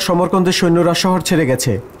মাঙ্গি তার সমরকন্দের সৈন্যরা শহর ছেড়ে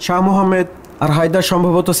গেছে। শাহ মোহাম্মদ আর হায়দার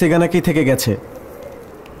সম্ভবত সেগানাকেই থেকে গেছে।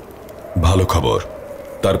 ভালো খবর।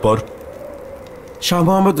 তারপর শাহ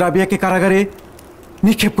মোহাম্মদ রাবিয়াকে কারাগারে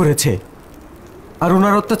নিক্ষেপ করেছে, আর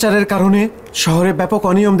ওনার অত্যাচারের কারণে শহরে ব্যাপক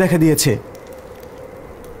অনিয়ম দেখা দিয়েছে।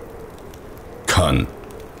 খান,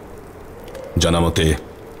 জানামতে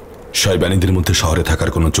শাইবানীদের মধ্যে শহরে থাকার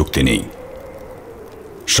কোনো চুক্তি নেই।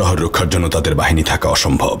 শহর রক্ষার জন্য তাদের বাহিনী থাকা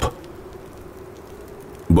অসম্ভব।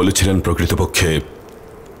 বলেছিলেন প্রকৃতপক্ষে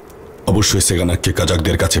অবশ্যই সেগানাককে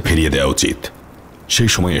কাজাকদের কাছে ফিরিয়ে দেওয়া উচিত। সেই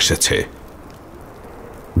সময় এসেছে।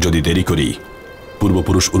 যদি দেরি করি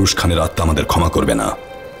পূর্বপুরুষ উরুস খানের আত্মা আমাদের ক্ষমা করবে না।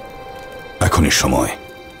 এখনই সময়।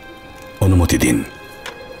 অনুমতি দিন।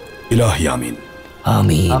 ইলাহি আমিন।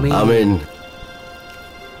 আমিন আমিন।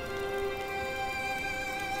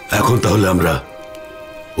 এখন তাহলে আমরা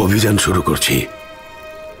অভিযান শুরু করছি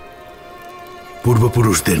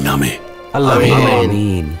পূর্বপুরুষদের নামে।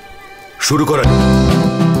 আমিন। শুরু করা।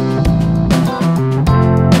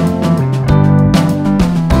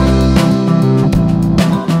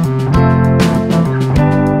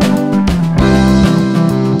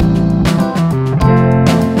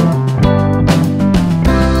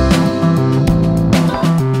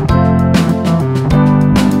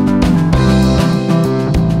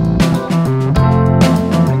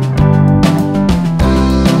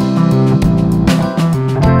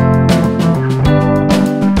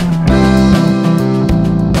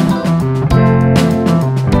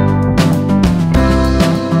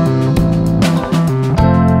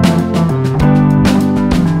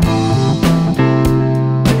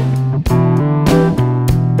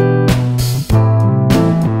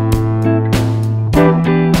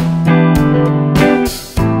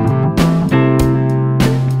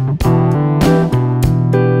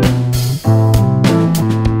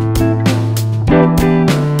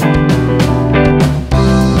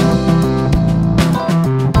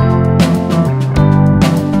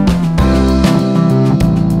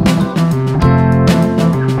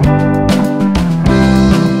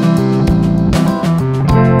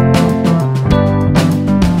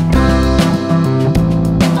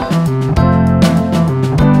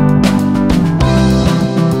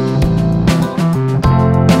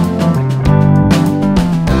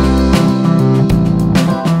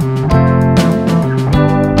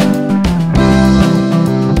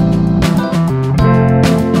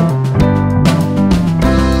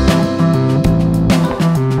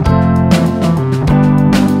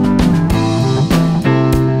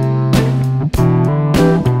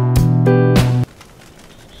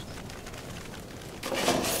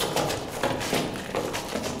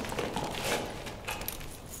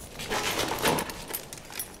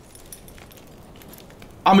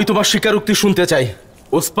 আমি তোমার স্বীকারোক্তি শুনতে চাই।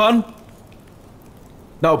 ওসমান,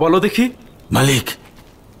 নাও বলো দেখি। মালিক,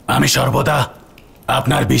 আমি সর্বদা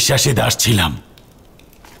আপনার বিশ্বাসী দাস ছিলাম।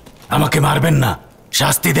 আমাকে মারবেন না,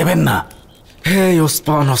 শাস্তি দেবেন না। হে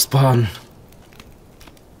ওসমান, ওসমান,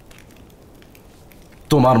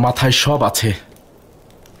 তোমার মাথায় সব আছে,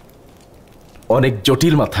 অনেক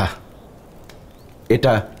জটিল মাথা।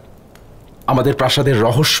 এটা আমাদের প্রাসাদের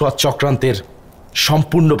রহস্য আর চক্রান্তের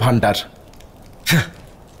সম্পূর্ণ ভান্ডার।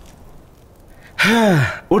 হ্যাঁ,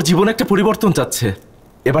 ওর জীবনে একটা পরিবর্তন চাচ্ছে।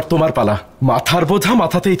 এবার তোমার পালা। মাথার বোঝা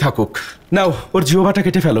মাথাতেই থাকুক। নাও, ওর জিহ্বাটা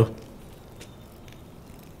কেটে ফেলো।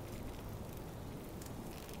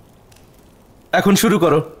 এখন শুরু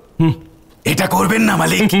করো। এটা করবেন না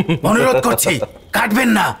মালিক, অনুরোধ করছি। কাটবেন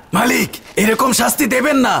না মালিক, এরকম শাস্তি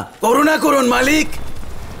দেবেন না, করুণা করুন মালিক।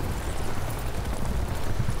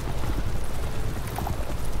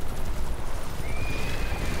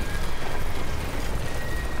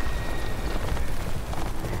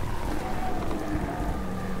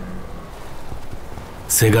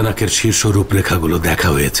 সেগানাকের শীর্ষ রূপরেখাগুলো দেখা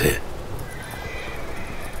হয়েছে।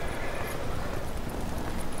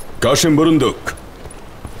 কাশিম বরুন্দুক।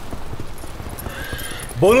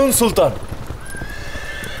 বলুন সুলতান।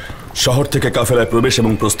 শহর থেকে কাফেলায় প্রবেশ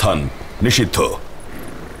এবং প্রস্থান নিষিদ্ধ।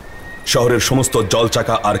 শহরের সমস্ত জল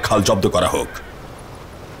চাকা আর খাল জব্দ করা হোক,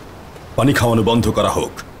 পানি খাওয়ানো বন্ধ করা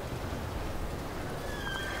হোক।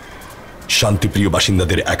 শান্তিপ্রিয়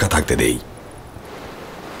বাসিন্দাদের একা থাকতে দেই।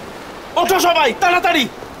 ওঠো সবাই তাড়াতাড়ি।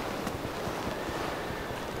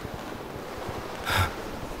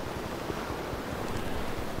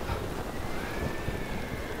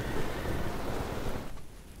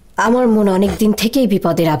 আমার মন অনেক দিন থেকেই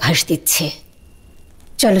বিপদের আভাস দিচ্ছে।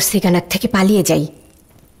 চলো সেগানাক থেকে পালিয়ে যাই,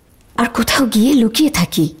 আর কোথাও গিয়ে লুকিয়ে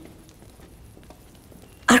থাকি।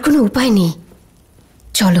 আর কোনো উপায় নেই।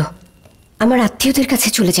 চলো আমার আত্মীয়দের কাছে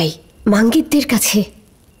চলে যাই, মাঙ্গিতদের কাছে।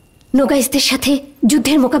 নোগাইসদের সাথে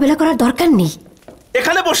যুদ্ধের মোকাবেলা করার দরকার নেই।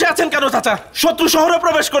 এখানে বসে আছেন কেন চাচা? শত্রু শহরে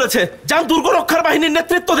প্রবেশ করেছে, যান দুর্গ রক্ষার বাহিনীর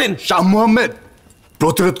নেতৃত্ব দিন। শাহ মুহাম্মদ,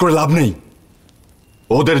 প্রতিরোধ করে লাভ নেই।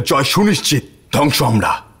 ওদের জয় সুনিশ্চিত, ধ্বংস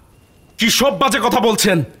আমরা। কি সব বাজে কথা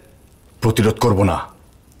বলছেন? প্রতিরোধ করব না,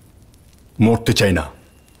 মরতে চাই না,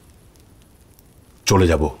 চলে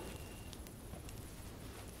যাব।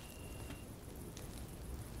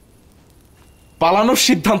 পালানোর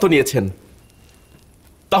সিদ্ধান্ত নিয়েছেন,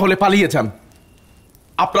 তাহলে পালিয়ে যান।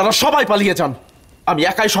 আপনারা সবাই পালিয়ে যান, আমি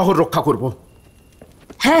একাই শহর রক্ষা করব।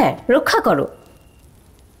 হ্যাঁ, রক্ষা করো।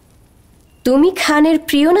 তুমি খানের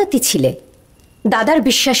প্রিয় নাতি ছিলে, দাদার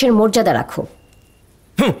বিশ্বাসের মর্যাদা রাখো।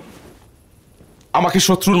 আমাকে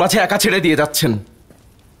শত্রুর মাঝে একা ছেড়ে দিয়ে যাচ্ছেন।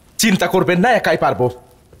 চিন্তা করবেন না, একাই পারবো,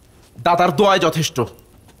 দাদার দোয়ায় যথেষ্ট।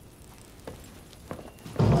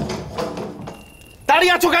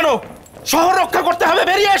 দাঁড়িয়ে আছো কেন? শহর রক্ষা করতে হবে,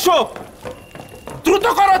 বেরিয়ে এসো। দ্রুত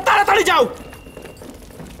করো, তাড়াতাড়ি যাও।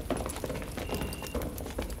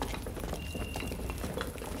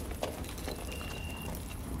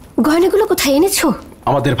 গয়নাগুলো কোথায় এনেছো?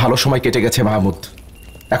 আমাদের ভালো সময় কেটে গেছে মাহমুদ,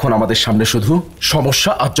 এখন আমাদের সামনে শুধু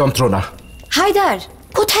সমস্যা আর যন্ত্রণা। হায়দার,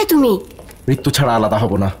 কোথায় তুমি? মৃত্যু ছাড়া আলাদা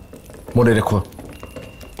হব না, মনে রেখো।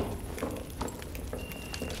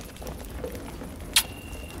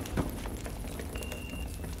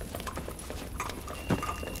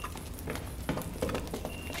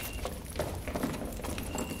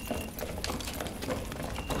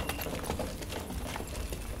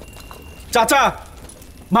 চাচা,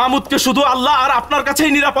 মাহমুদকে শুধু আল্লাহ আর আপনার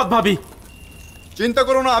কাছেই নিরাপদ ভাবি। চিন্তা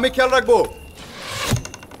করো না, আমি খেয়াল রাখবো।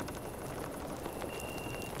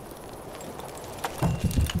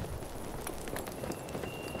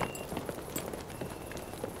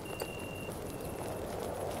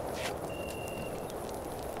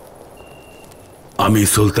 আমি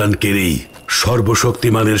সুলতান কেরি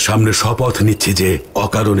সর্বশক্তিমানের সামনে শপথ নিচ্ছি যে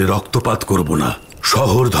অকারণে রক্তপাত করব না,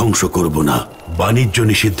 শহর ধ্বংস করব না, বাণিজ্য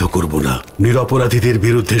নিষিদ্ধ করব না, নিরপরাধীদের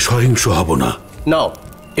বিরুদ্ধে সহিংস হব না। নাও,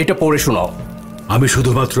 এটা পড়ে শোনাও। আমি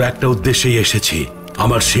শুধুমাত্র একটা উদ্দেশ্যেই এসেছি,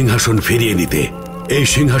 আমার সিংহাসন ফিরিয়ে নিতে। এই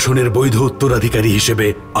সিংহাসনের বৈধ উত্তরাধিকারী হিসেবে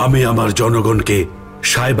আমি আমার জনগণকে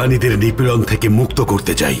সাইবানীদের নিপীড়ন থেকে মুক্ত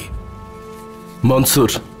করতে চাই।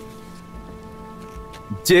 মনসুর,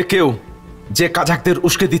 যে কেউ যে কাজাকদের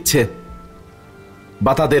উস্কে দিচ্ছে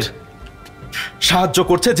বা তাদের সাহায্য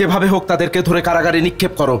করছে, যেভাবে হোক তাদেরকে ধরে কারাগারে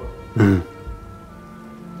নিক্ষেপ করো।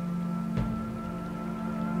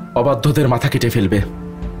 অবাধ্যদের মাথা কেটে ফেলবে।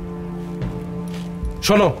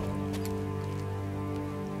 শোনো,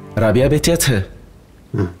 রাবিয়া বেঁচে আছে,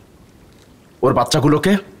 ওর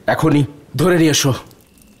বাচ্চাগুলোকে এখনই ধরে নিয়ে এসো।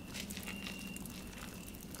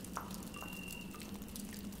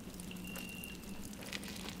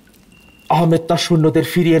 আহমেদ তার সৈন্যদের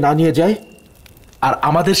ফিরিয়ে না নিয়ে যায় আর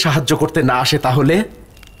আমাদের সাহায্য করতে না আসে, তাহলে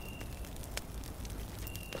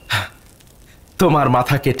তোমার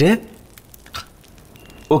মাথা কেটে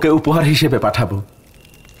ওকে উপহার হিসেবে পাঠাবো।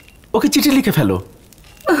 ওকে চিঠি লিখে ফেলো।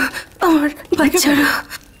 আমার বাচ্চারা।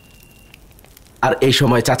 আর এই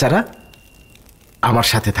সময় চাচারা আমার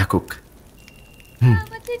সাথে থাকুক।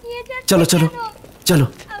 চলো চলো চলো,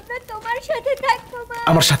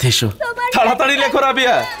 আমার সাথে এসো। তাড়াতাড়ি লেখো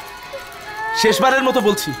রাবিয়া, শেষবারের মতো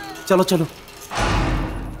বলছি। চলো চলো।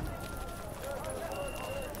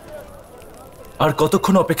 আর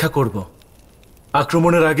কতক্ষণ অপেক্ষা করব?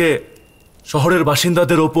 আক্রমণের আগে শহরের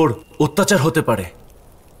বাসিন্দাদের ওপর অত্যাচার হতে পারে।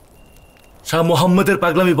 শাহ মোহাম্মদের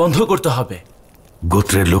পাগলামি বন্ধ করতে হবে।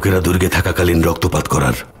 গোত্রের লোকেরা দুর্গে থাকাকালীন রক্তপাত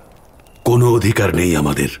করার কোনো অধিকার নেই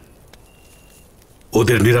আমাদের।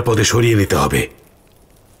 ওদের নিরাপদে সরিয়ে নিতে হবে।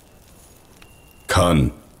 খান,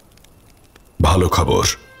 ভালো খবর,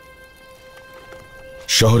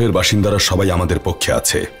 শহরের বাসিন্দারা সবাই আমাদের পক্ষে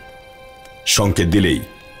আছে। সংকেত দিলেই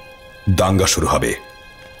দাঙ্গা শুরু হবে।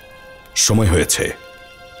 সময় হয়েছে,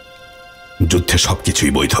 যুদ্ধে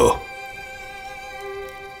সবকিছুই বৈধ।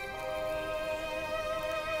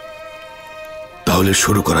 তাহলে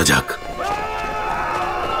শুরু করা যাক।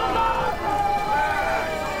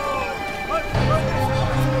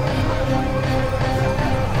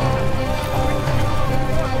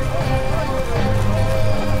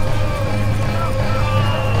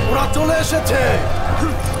 ওরা চলে এসেছে,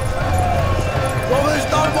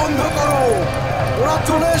 প্রবেশদ্বার বন্ধ করো। ওরা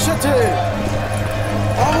চলে এসেছে,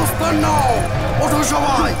 অবস্থান নাও। ওঠো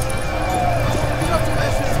সবাই,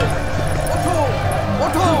 ওঠো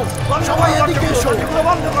ওঠো, সবাই এদিকে এসো,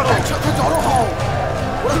 একসাথে জড়ো হও।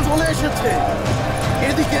 ওরা চলে এসেছে,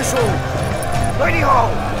 এদিকে এসো, তৈরি হও।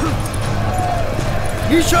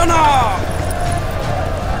 নিশানা,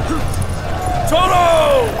 চলো।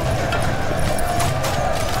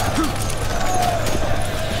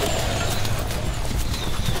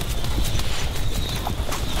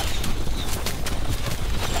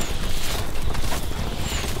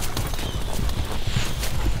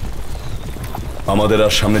 আমাদের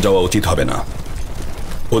আর সামনে যাওয়া উচিত হবে না।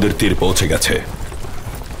 ওদের তীর পৌঁছে গেছে।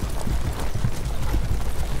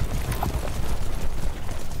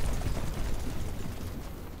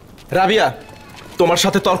 রাবিয়া, তোমার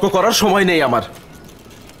সাথে তর্ক করার সময় নেই আমার।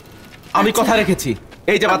 আমি কথা রেখেছি।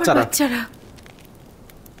 এই যে বাচ্চারা,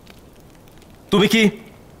 তুমি কি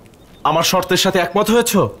আমার শর্তের সাথে একমত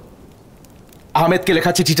হয়েছ? আহমেদকে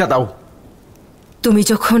লেখা চিঠিটা দাও। তুমি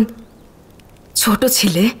যখন ছোট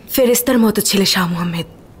ছিলে, ফেরেস্তার মতো ছিলে শাহ মোহাম্মদ,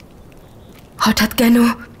 হঠাৎ কেন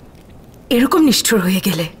এরকম নিষ্ঠুর হয়ে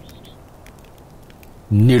গেলে?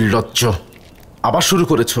 নির্লজ্জ, আবার শুরু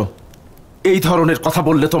করেছ। এই ধরনের কথা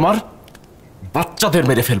বললে তোমার বাচ্চাদের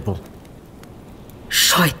মেরে ফেলবো।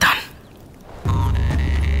 শয়তান।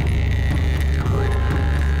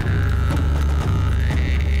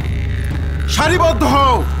 সারিবদ্ধ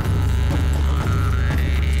হও।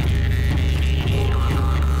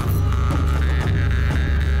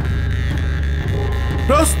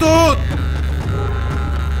 প্রস্তুত,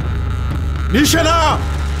 নিশানা।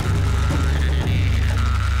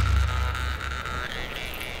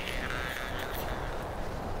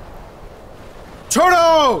 ছোড়ো।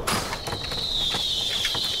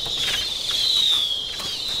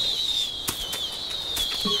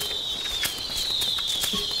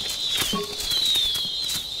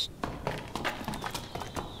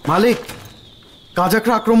 মালিক,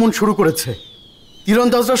 কাজাকরা আক্রমণ শুরু করেছে।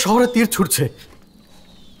 তীরন্দাজরা শহরে তীর ছুটছে।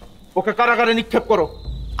 ওকে কারাগারে নিক্ষেপ করো।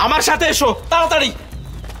 আমার সাথে এসো তাড়াতাড়ি।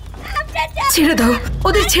 ছেড়ে দাও,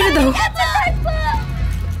 ওদের ছেড়ে দাও।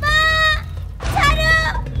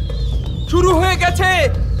 শুরু হয়ে গেছে,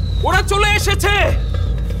 ওরা চলে এসেছে।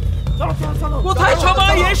 কোথায়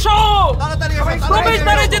সবাই? এসো,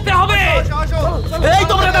 প্রবেশদ্বারে যেতে হবে। এই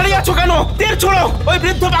তোমরা দাঁড়িয়ে আছো কেন? তীর ছোড়ো। ওই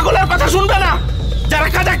বৃদ্ধ পাগলের কথা শুনবে না। যারা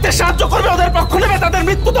কাজাকদের সাহায্য করবে ওদের পক্ষ নেবে, তাদের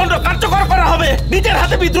মৃত্যুদণ্ড কার্যকর করা হবে। নিজের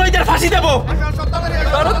হাতে বিদ্রোহীদের ফাঁসি দেব।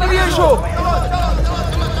 তাড়াতাড়ি এসো,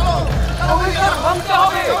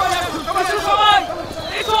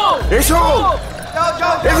 এসো,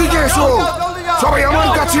 এদিকে এসো, সবাই আমার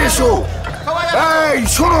কাছে এসো। এই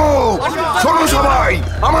শোনো, শোনো সবাই,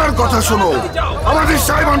 আমার কথা শোনো। আমাদের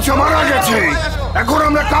সাহেবাংশা মারা গেছে, এখন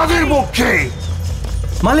আমরা কাদের পক্ষে?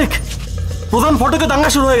 মালিক, প্রধান ফটকে দাঙ্গা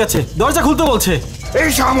শুরু হয়ে গেছে, দরজা খুলতে বলছে। এই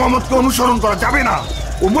শাহ মোহাম্মদকে অনুসরণ করা যাবে না,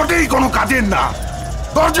 ও মোটেই কোনো কাজের না।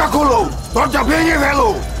 দরজা খোলো, দরজা ভেঙে ফেলো,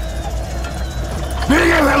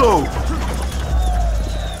 ভেঙে ফেলো।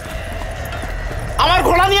 আমার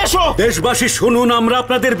ঘোড়া নিয়ে এসো। দেশবাসী শুনুন, আমরা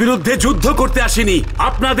আপনাদের বিরুদ্ধে যুদ্ধ করতে আসিনি।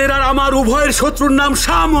 আপনাদের আর আমার উভয়ের শত্রুর নাম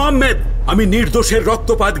শাহ মোহাম্মদ। আমি নির্দোষের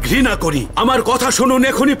রক্তপাত ঘৃণা করি। আমার কথা শুনুন,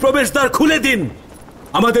 এখনই প্রবেশদ্বার খুলে দিন।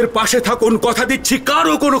 আমাদের পাশে থাকুন, কথা দিচ্ছি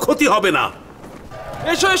কারো কোনো ক্ষতি হবে না।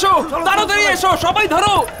 এসো এসো, তাড়াতাড়ি এসো, সবাই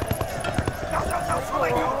ধরো।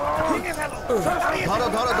 ধরো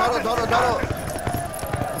ধরো ধরো ধরো ধরো।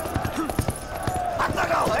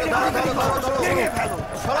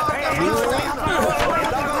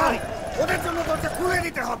 ওদের জন্য দরজা খুলে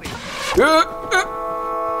দিতে হবে।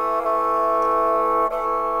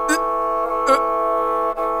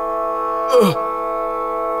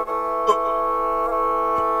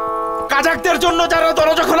 কাজাকদের জন্য যারা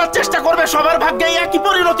দরজা খোলার চেষ্টা করবে সবার ভাগ্যে একই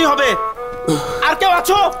পরিণতি হবে। আর কেউ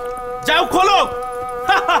আছো? যাও খোলো।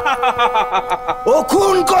 ও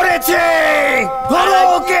খুন করেছে, ধরো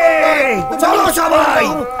ওকে। চলো সবাই,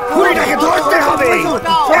 খুনিটাকে ধরতে হবে।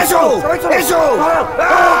 এসো এসো,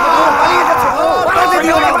 পালাতে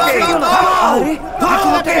দিও না ওকে। ধরো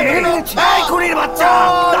ওকে। এই খুনির বাচ্চা,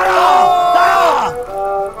 দাঁড়া দাঁড়া।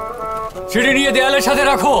 সিঁড়ি নিয়ে দেয়ালের সাথে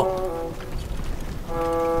রাখো।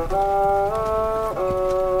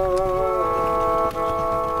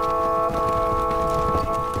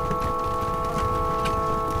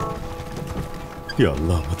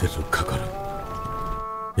 আল্লাহ আমাদের রক্ষা করো।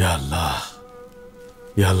 আল্লাহ,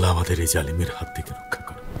 আল্লাহ আমাদের এই জালিমের হাত থেকে রক্ষা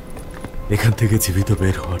করো। এখান থেকে জীবিত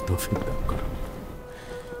বের হওয়ার তৌফিক দান করো।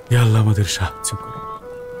 আল্লাহ আমাদের সাহায্য করো।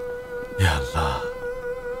 আল্লাহ,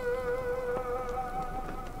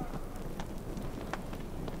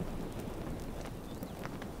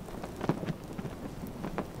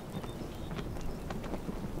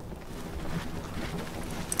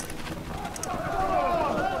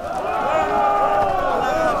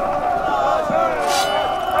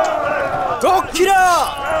 রক্ষীরা,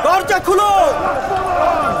 দরজা খুলো।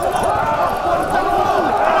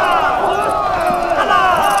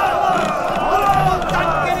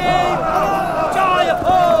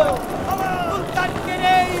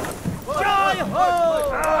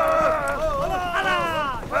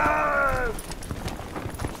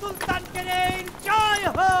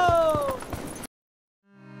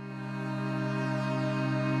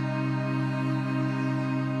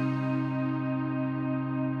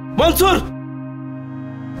 মনসুর,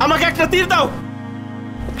 আমাকে একটা তীর দাও।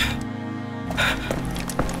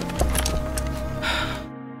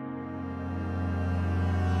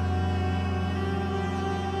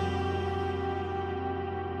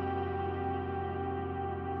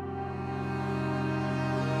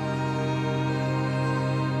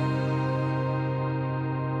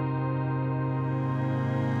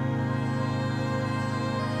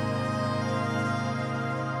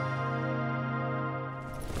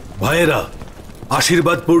 ভাইয়েরা,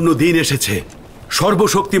 আশীর্বাদপূর্ণ দিন এসেছে।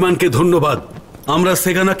 সর্বশক্তিমানকে ধন্যবাদ, আমরা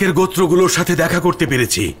সেগানাকের গোত্রগুলোর সাথে দেখা করতে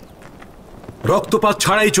পেরেছি। রক্তপাত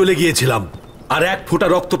ছাড়াই চলে গিয়েছিলাম, আর এক ফোঁটা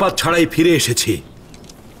রক্তপাত ছাড়াই ফিরে এসেছি।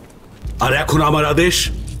 আর এখন আমার আদেশ,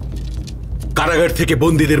 কারাগার থেকে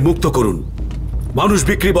বন্দীদের মুক্ত করুন। মানুষ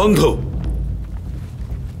বিক্রি বন্ধ।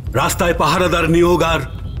 রাস্তায় পাহারাদার নিয়োগ আর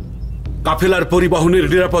কাফেলার পরিবহনের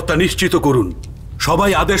নিরাপত্তা নিশ্চিত করুন।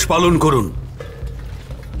 সবাই আদেশ পালন করুন।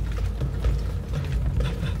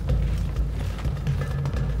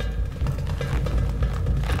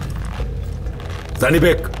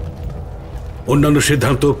 জানিবেক, অন্যান্য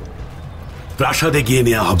সিদ্ধান্ত প্রাসাদে গিয়ে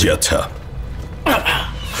নেওয়া হবে। আচ্ছা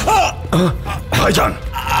ভাইজান,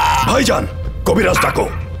 ভাইজান, কবিরাজ ডাকো।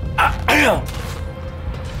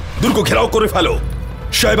 দুর্গ ঘেরাও করে ফেলো,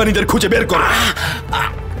 শাহবানীদের খুঁজে বের করো।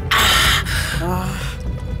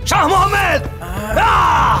 শাহ মোহাম্মদ,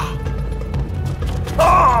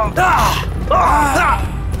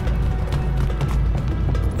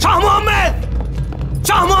 শাহ মোহাম্মদ,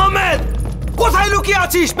 শাহ মোহাম্মদ, কোথায় লুকিয়ে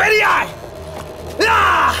আছিস? বেরিয়ে আয়।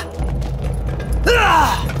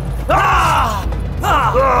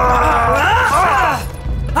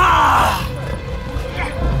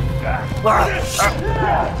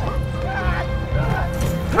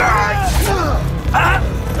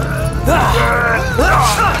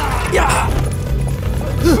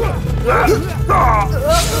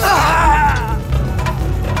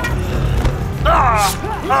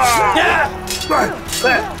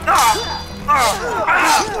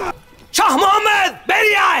 শাহ মোহাম্মদ,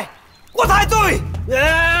 বেরিয়ে আয়। কোথায় তুই?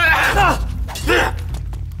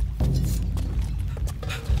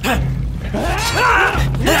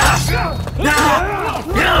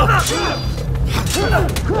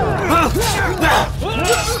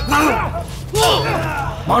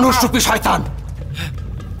 মানুষরূপী শয়তান,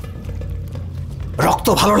 রক্ত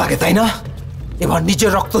ভালো লাগে তাই না? এবার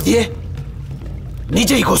নিজের রক্ত দিয়ে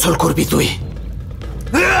নিজেই গোসল করবি তুই।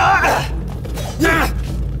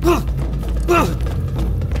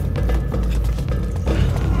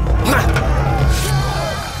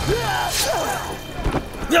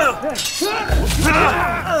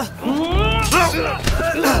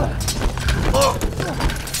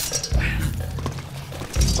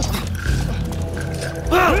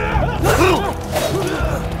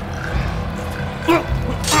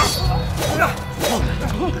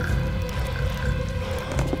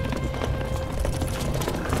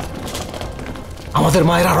 আমাদের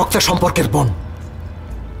মায়েরা রক্তের সম্পর্কের বোন।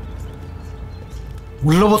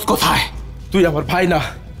 মূল্যবোধ কোথায়? তুই আমার ভাই না,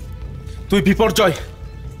 তুই বিপর্যয়,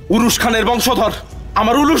 উরুস খানের বংশধর।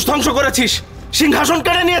 আমার উলুস ধ্বংস করেছিস, সিংহাসন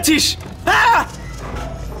কেড়ে নিয়েছিস।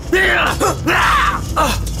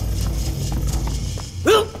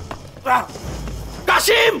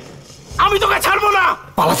 কাশিম, আমি তোকে ছাড়বো না।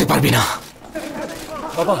 পালাতে পারবি না।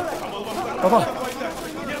 বাবা, বাবা,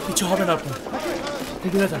 কিছু হবে না আপনার,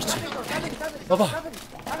 কবিরাজ আসছে। বাবা,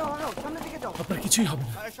 আপনার কিছুই হবে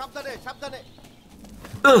না। সাবধানে সাবধানে।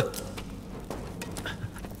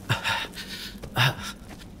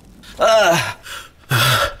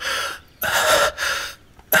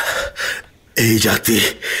 এই জাতি,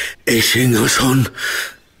 এই সিংহাসন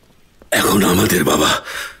এখন আমাদের বাবা।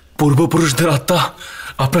 পূর্বপুরুষদের আত্মা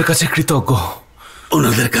আপনার কাছে কৃতজ্ঞ।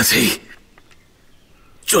 ওনাদের কাছেই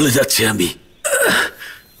চলে যাচ্ছি আমি।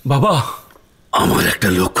 বাবা, আমার একটা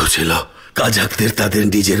লক্ষ্য ছিল কাজাকদের তাদের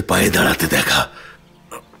নিজের পায়ে দাঁড়াতে দেখা।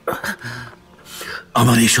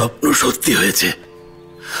 আমার এই স্বপ্ন সত্যি হয়েছে।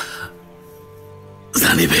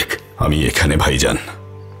 জানিবেক, আমি এখানে ভাইজান।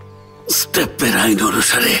 স্টেপের আইন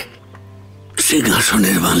অনুসারে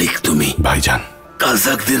সিংহাসনের মালিক তুমি ভাইজান।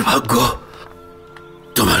 কাজাকদের ভাগ্য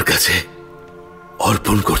তোমার কাছে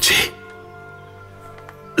অর্পণ করছি।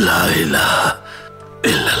 লা ইলাহা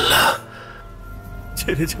ইল্লাল্লাহ।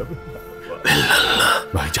 ছেড়ে যাবে ইল্লাল্লাহ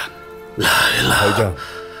ভাইজান। লা ইলাহা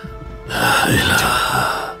লা ইলাহা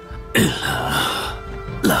ইল্লাল্লাহ।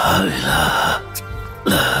 লা ইলাহা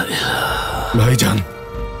লা ইলাহা। ভাইজান,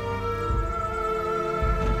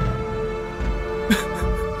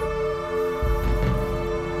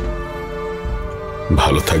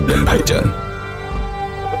 ভালো থাকবেন ভাইজান,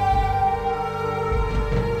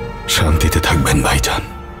 শান্তিতে থাকবেন ভাইজান।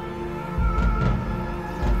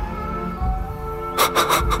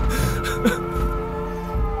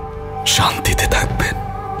 শান্তিতে থাকবেন।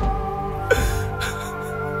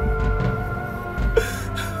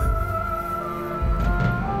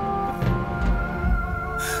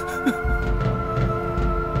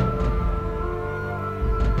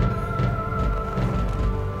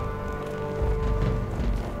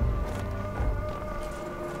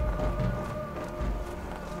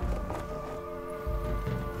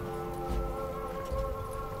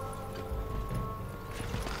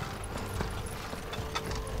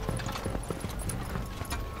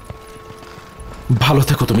 ভালো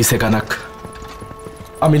থেকো তুমি সেগানাক।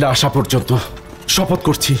 আমি না আসা পর্যন্ত শপথ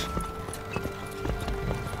করছি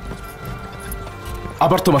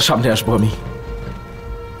আবার তোমার সামনে আসবো আমি।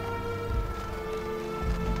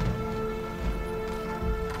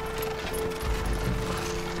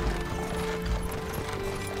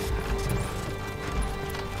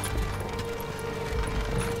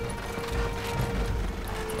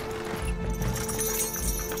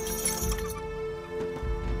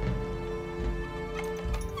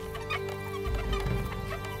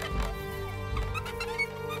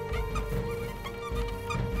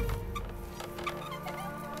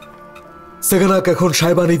 সেগানাক এখন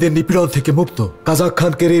সাইবানীদের নিপীড়ন থেকে মুক্ত। কাজাক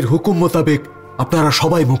খান কেরির হুকুম মোতাবেক আপনারা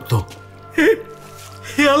সবাই মুক্ত।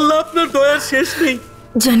 হে আল্লাহ, আপনার দয়ার শেষ নেই।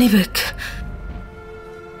 জানিবেক,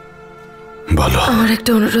 বলো। আমার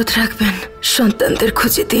একটা অনুরোধ রাখবেন, সন্তানদের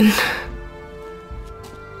খুঁজে দিন।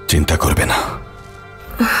 চিন্তা করবে না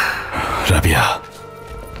রাবিয়া।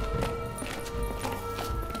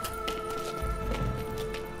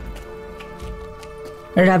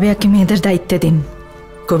 রাবিয়াকে মেয়েদের দায়িত্বে দিন,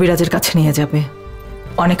 কবিরাজের কাছে নিয়ে যাবে।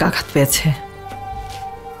 অনেক আঘাত পেয়েছে।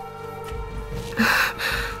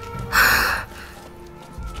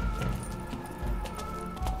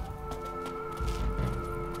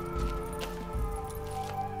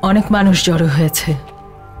 অনেক মানুষ জড়ো হয়েছে,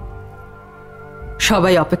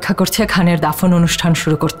 সবাই অপেক্ষা করছে খানের দাফন অনুষ্ঠান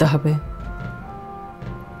শুরু করতে হবে।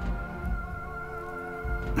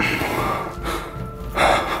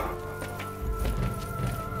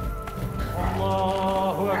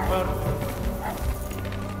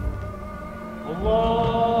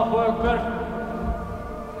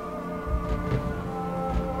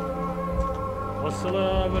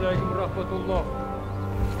 السلام عليكم ورحمة الله.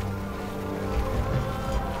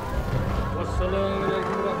 والسلام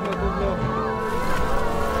عليكم ورحمة الله.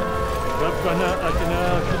 ربنا آتنا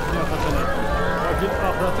في الدنيا حسنة وفي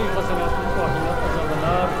الآخرة حسنة وقنا عذاب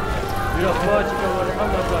النار برحمتك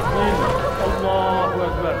وارحم الراحمين. الله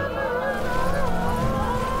أكبر.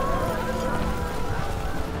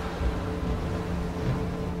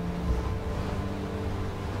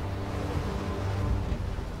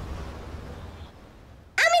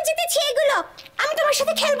 আমি জিতেছি এগুলো, আমি তোমার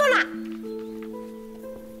সাথে খেলবো না।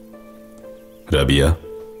 রাবিয়া,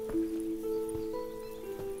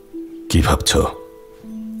 কি ভাবছ?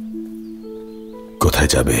 কোথায়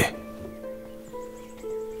যাবে?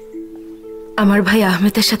 আমার ভাই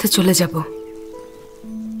আহমেদের সাথে চলে যাব।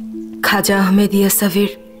 খাজা আহমেদ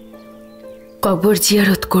ইয়াসাভির কবর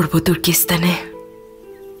জিয়ারত করব তুর্কিস্তানে।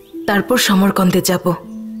 তারপর সমরকন্দে যাব।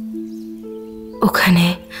 ওখানে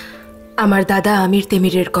আমার দাদা আমির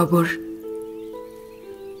তেমিরের কবর।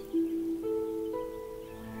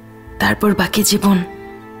 তারপর বাকি জীবন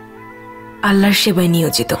আল্লাহর সেবায়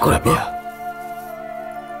নিয়োজিত করব।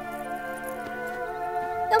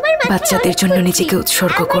 বাচ্চাদের জন্য নিজেকে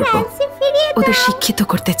উৎসর্গ করব। ওদের শিক্ষিত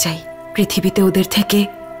করতে চাই। পৃথিবীতে ওদের থেকে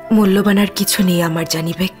মূল্যবান আর কিছু নেই আমার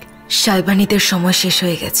জানিবেক। সাইবানীদের সময় শেষ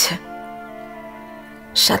হয়ে গেছে,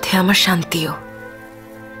 সাথে আমার শান্তিও।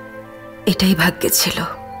 এটাই ভাগ্যে ছিল।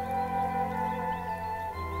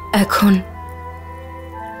 এখন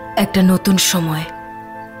একটা নতুন সময়,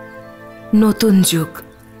 নতুন যুগ।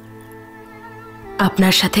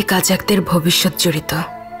 আপনার সাথে কাজাকদের ভবিষ্যৎ জড়িত।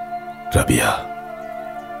 রাবিয়া,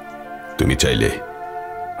 তুমি চাইলে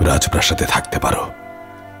রাজপ্রাসাদে থাকতে পারো।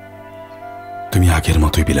 তুমি আগের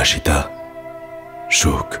মতোই বিলাসিতা,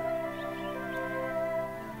 সুখ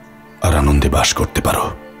আর আনন্দে বাস করতে পারো।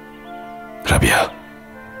 রাবিয়া,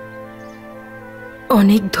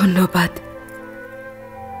 অনেক ধন্যবাদ।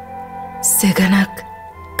 সেগানাক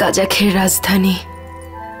কাজাখের রাজধানী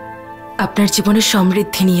আপনার জীবনে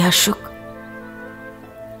সমৃদ্ধি নিয়ে আসুক।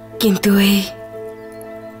 কিন্তু এই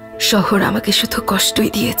শহর আমাকে শুধু কষ্টই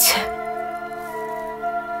দিয়েছে।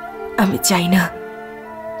 আমি চাই না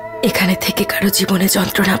এখানে থেকে কারো জীবনে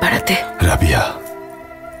যন্ত্রণা বাড়াতে। রাবিয়া,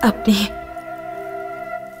 আপনি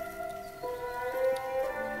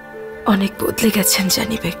অনেক বদলে গেছেন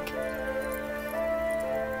জানিবেক।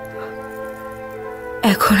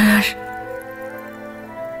 এখন আর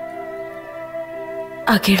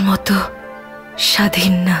আগের মতো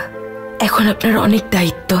স্বাধীন না। এখন আপনার অনেক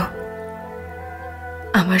দায়িত্ব।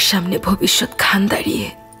 আমার সামনে ভবিষ্যৎ খান দাঁড়িয়ে।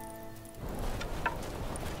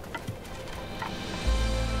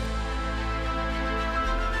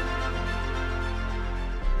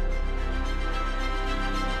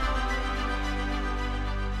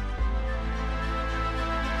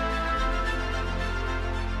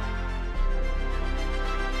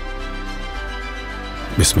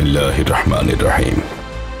 বিসমিল্লাহির রহমানির রহিম।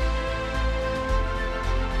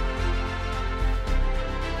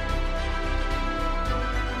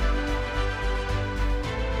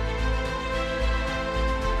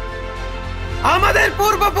 আমাদের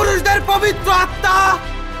পূর্বপুরুষদের পবিত্র আত্মা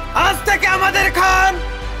আজ থেকে আমাদের খান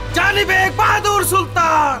জানিবেক বাহাদুর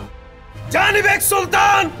সুলতান। জানিবেক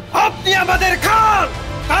সুলতান, আপনি আমাদের খান।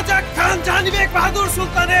 কাজাক খান জানিবেক বাহাদুর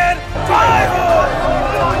সুলতানের জয় হোক।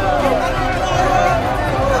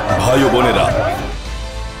 ভাই ও বোনেরা,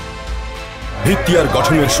 ভিত্তি আর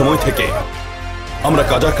গঠনের সময় থেকে আমরা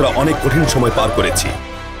কাজাকরা অনেক কঠিন সময় পার করেছি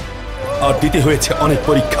আর দিতে হয়েছে অনেক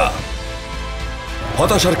পরীক্ষা।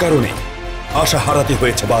 হতাশার কারণে আশা হারাতে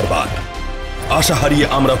হয়েছে বারবার। আশা হারিয়ে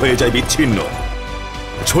আমরা হয়ে যাই বিচ্ছিন্ন,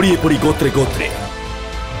 ছড়িয়ে পড়ি গোত্রে গোত্রে।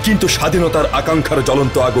 কিন্তু স্বাধীনতার আকাঙ্ক্ষার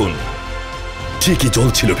জ্বলন্ত আগুন ঠিকই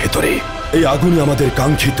জ্বলছিল ভেতরে। এই আগুনই আমাদের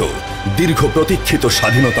কাঙ্ক্ষিত দীর্ঘ প্রতীক্ষিত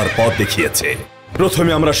স্বাধীনতার পথ দেখিয়েছে।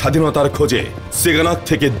 প্রথমে আমরা স্বাধীনতার খোঁজে সেগানাক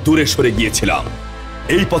থেকে দূরে সরে গিয়েছিলাম।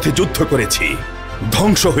 এই পথে যুদ্ধ করেছি,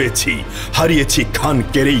 ধ্বংস হয়েছি, হারিয়েছি খান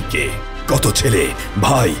কেরেইকে। কত ছেলে,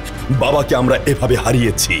 ভাই, বাবাকে আমরা এভাবে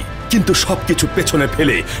হারিয়েছি, কিন্তু সবকিছু পেছনে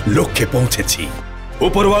ফেলে লক্ষ্যে পৌঁছেছি।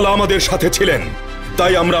 উপরওয়ালা আমাদের সাথে ছিলেন,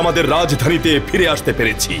 তাই আমরা আমাদের রাজধানীতে ফিরে আসতে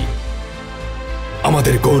পেরেছি।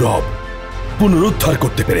 আমাদের গৌরব পুনরুদ্ধার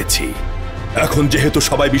করতে পেরেছি। এখন যেহেতু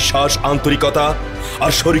সবাই বিশ্বাস, আন্তরিকতা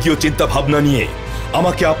আর স্বর্গীয় চিন্তা ভাবনা নিয়ে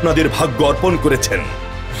আমাকে আপনাদের ভাগ্য অর্পণ করেছেন,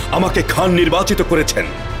 আমাকে খান নির্বাচিত করেছেন,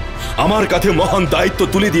 আমার কাঁধে মহান দায়িত্ব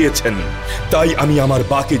তুলে দিয়েছেন, তাই আমি আমার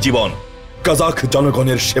বাকি জীবন কাজাখ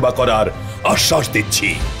জনগণের সেবা করার আশ্বাস দিচ্ছি।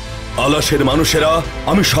 আলাসের মানুষেরা,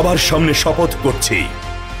 আমি সবার সামনে শপথ করছি,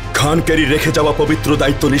 খান কেরি রেখে যাওয়া পবিত্র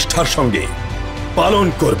দায়িত্ব নিষ্ঠার সঙ্গে পালন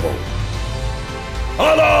করব।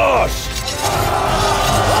 আলাস!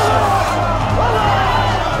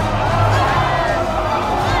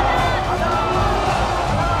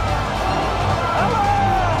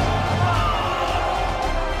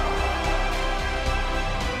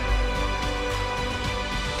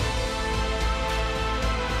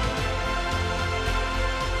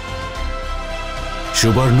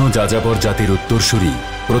 সুবর্ণ যাযাবর জাতির উত্তরসূরি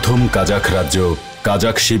প্রথম কাজাখ রাজ্য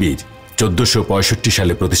কাজাখ শিবির 1465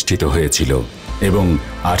 সালে প্রতিষ্ঠিত হয়েছিল এবং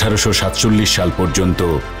 1847 সাল পর্যন্ত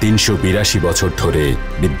 382 বছর ধরে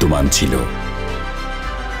বিদ্যমান ছিল।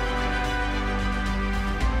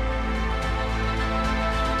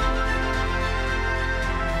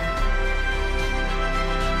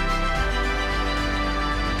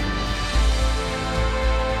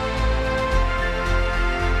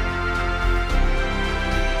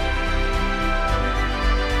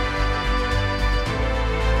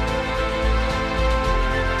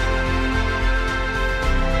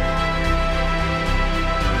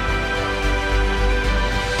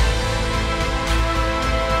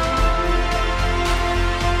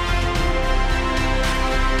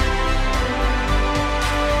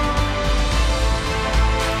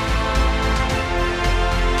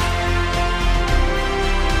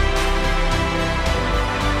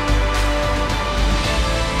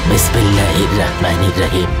 বিসমিল্লাহির রহমানির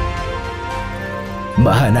রহিম।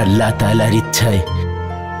 মহান আল্লাহ তাআলার ইচ্ছায়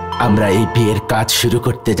আমরা এই বিয়ের কাজ শুরু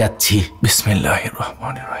করতে যাচ্ছি। বিসমিল্লাহির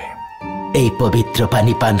রহমানির রহিম। এই পবিত্র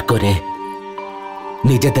পানি পান করে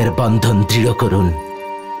নিজেদের বন্ধন দৃঢ় করুন।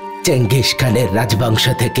 চেঙ্গিস খানের রাজবংশ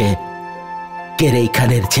থেকে কেরেই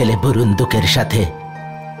খানের ছেলে বুরুন্দুকের সাথে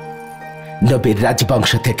নবীর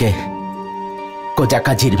রাজবংশ থেকে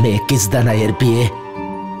কোজাকাজির মেয়ে কিসদানায়ের বিয়ে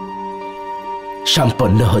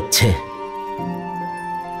সম্পন্ন হচ্ছে।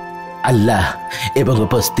 আল্লাহ এবং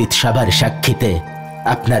উপস্থিত সবার সাক্ষীতে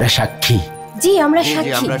আপনারা সাক্ষী। জি আমরা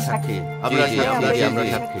সাক্ষী।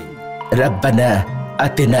 রব্বানা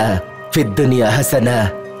আতিনা ফিদ দুনিয়া হাসানা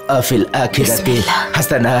ওয়া ফিল আখিরাতি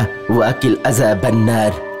হাসানা ওয়া কিল আযাবান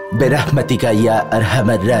নার বিরহমাতিকা ইয়া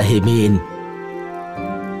আরহামার রাহিমিন।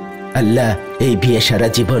 আল্লাহ এই বিয়ে সারা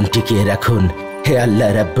জীবন টিকিয়ে রাখুন। হে আল্লাহ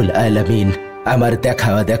রাব্বুল আলামিন, আমার দেখা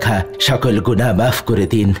অদেখা সকল গুনাহ মাফ করে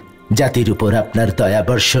দিন। জাতির উপর আপনার দয়া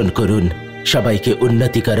বর্ষণ করুন। সবাইকে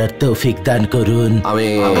উন্নতি করার তৌফিক দান করুন।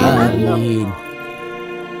 আমিন। আমিন।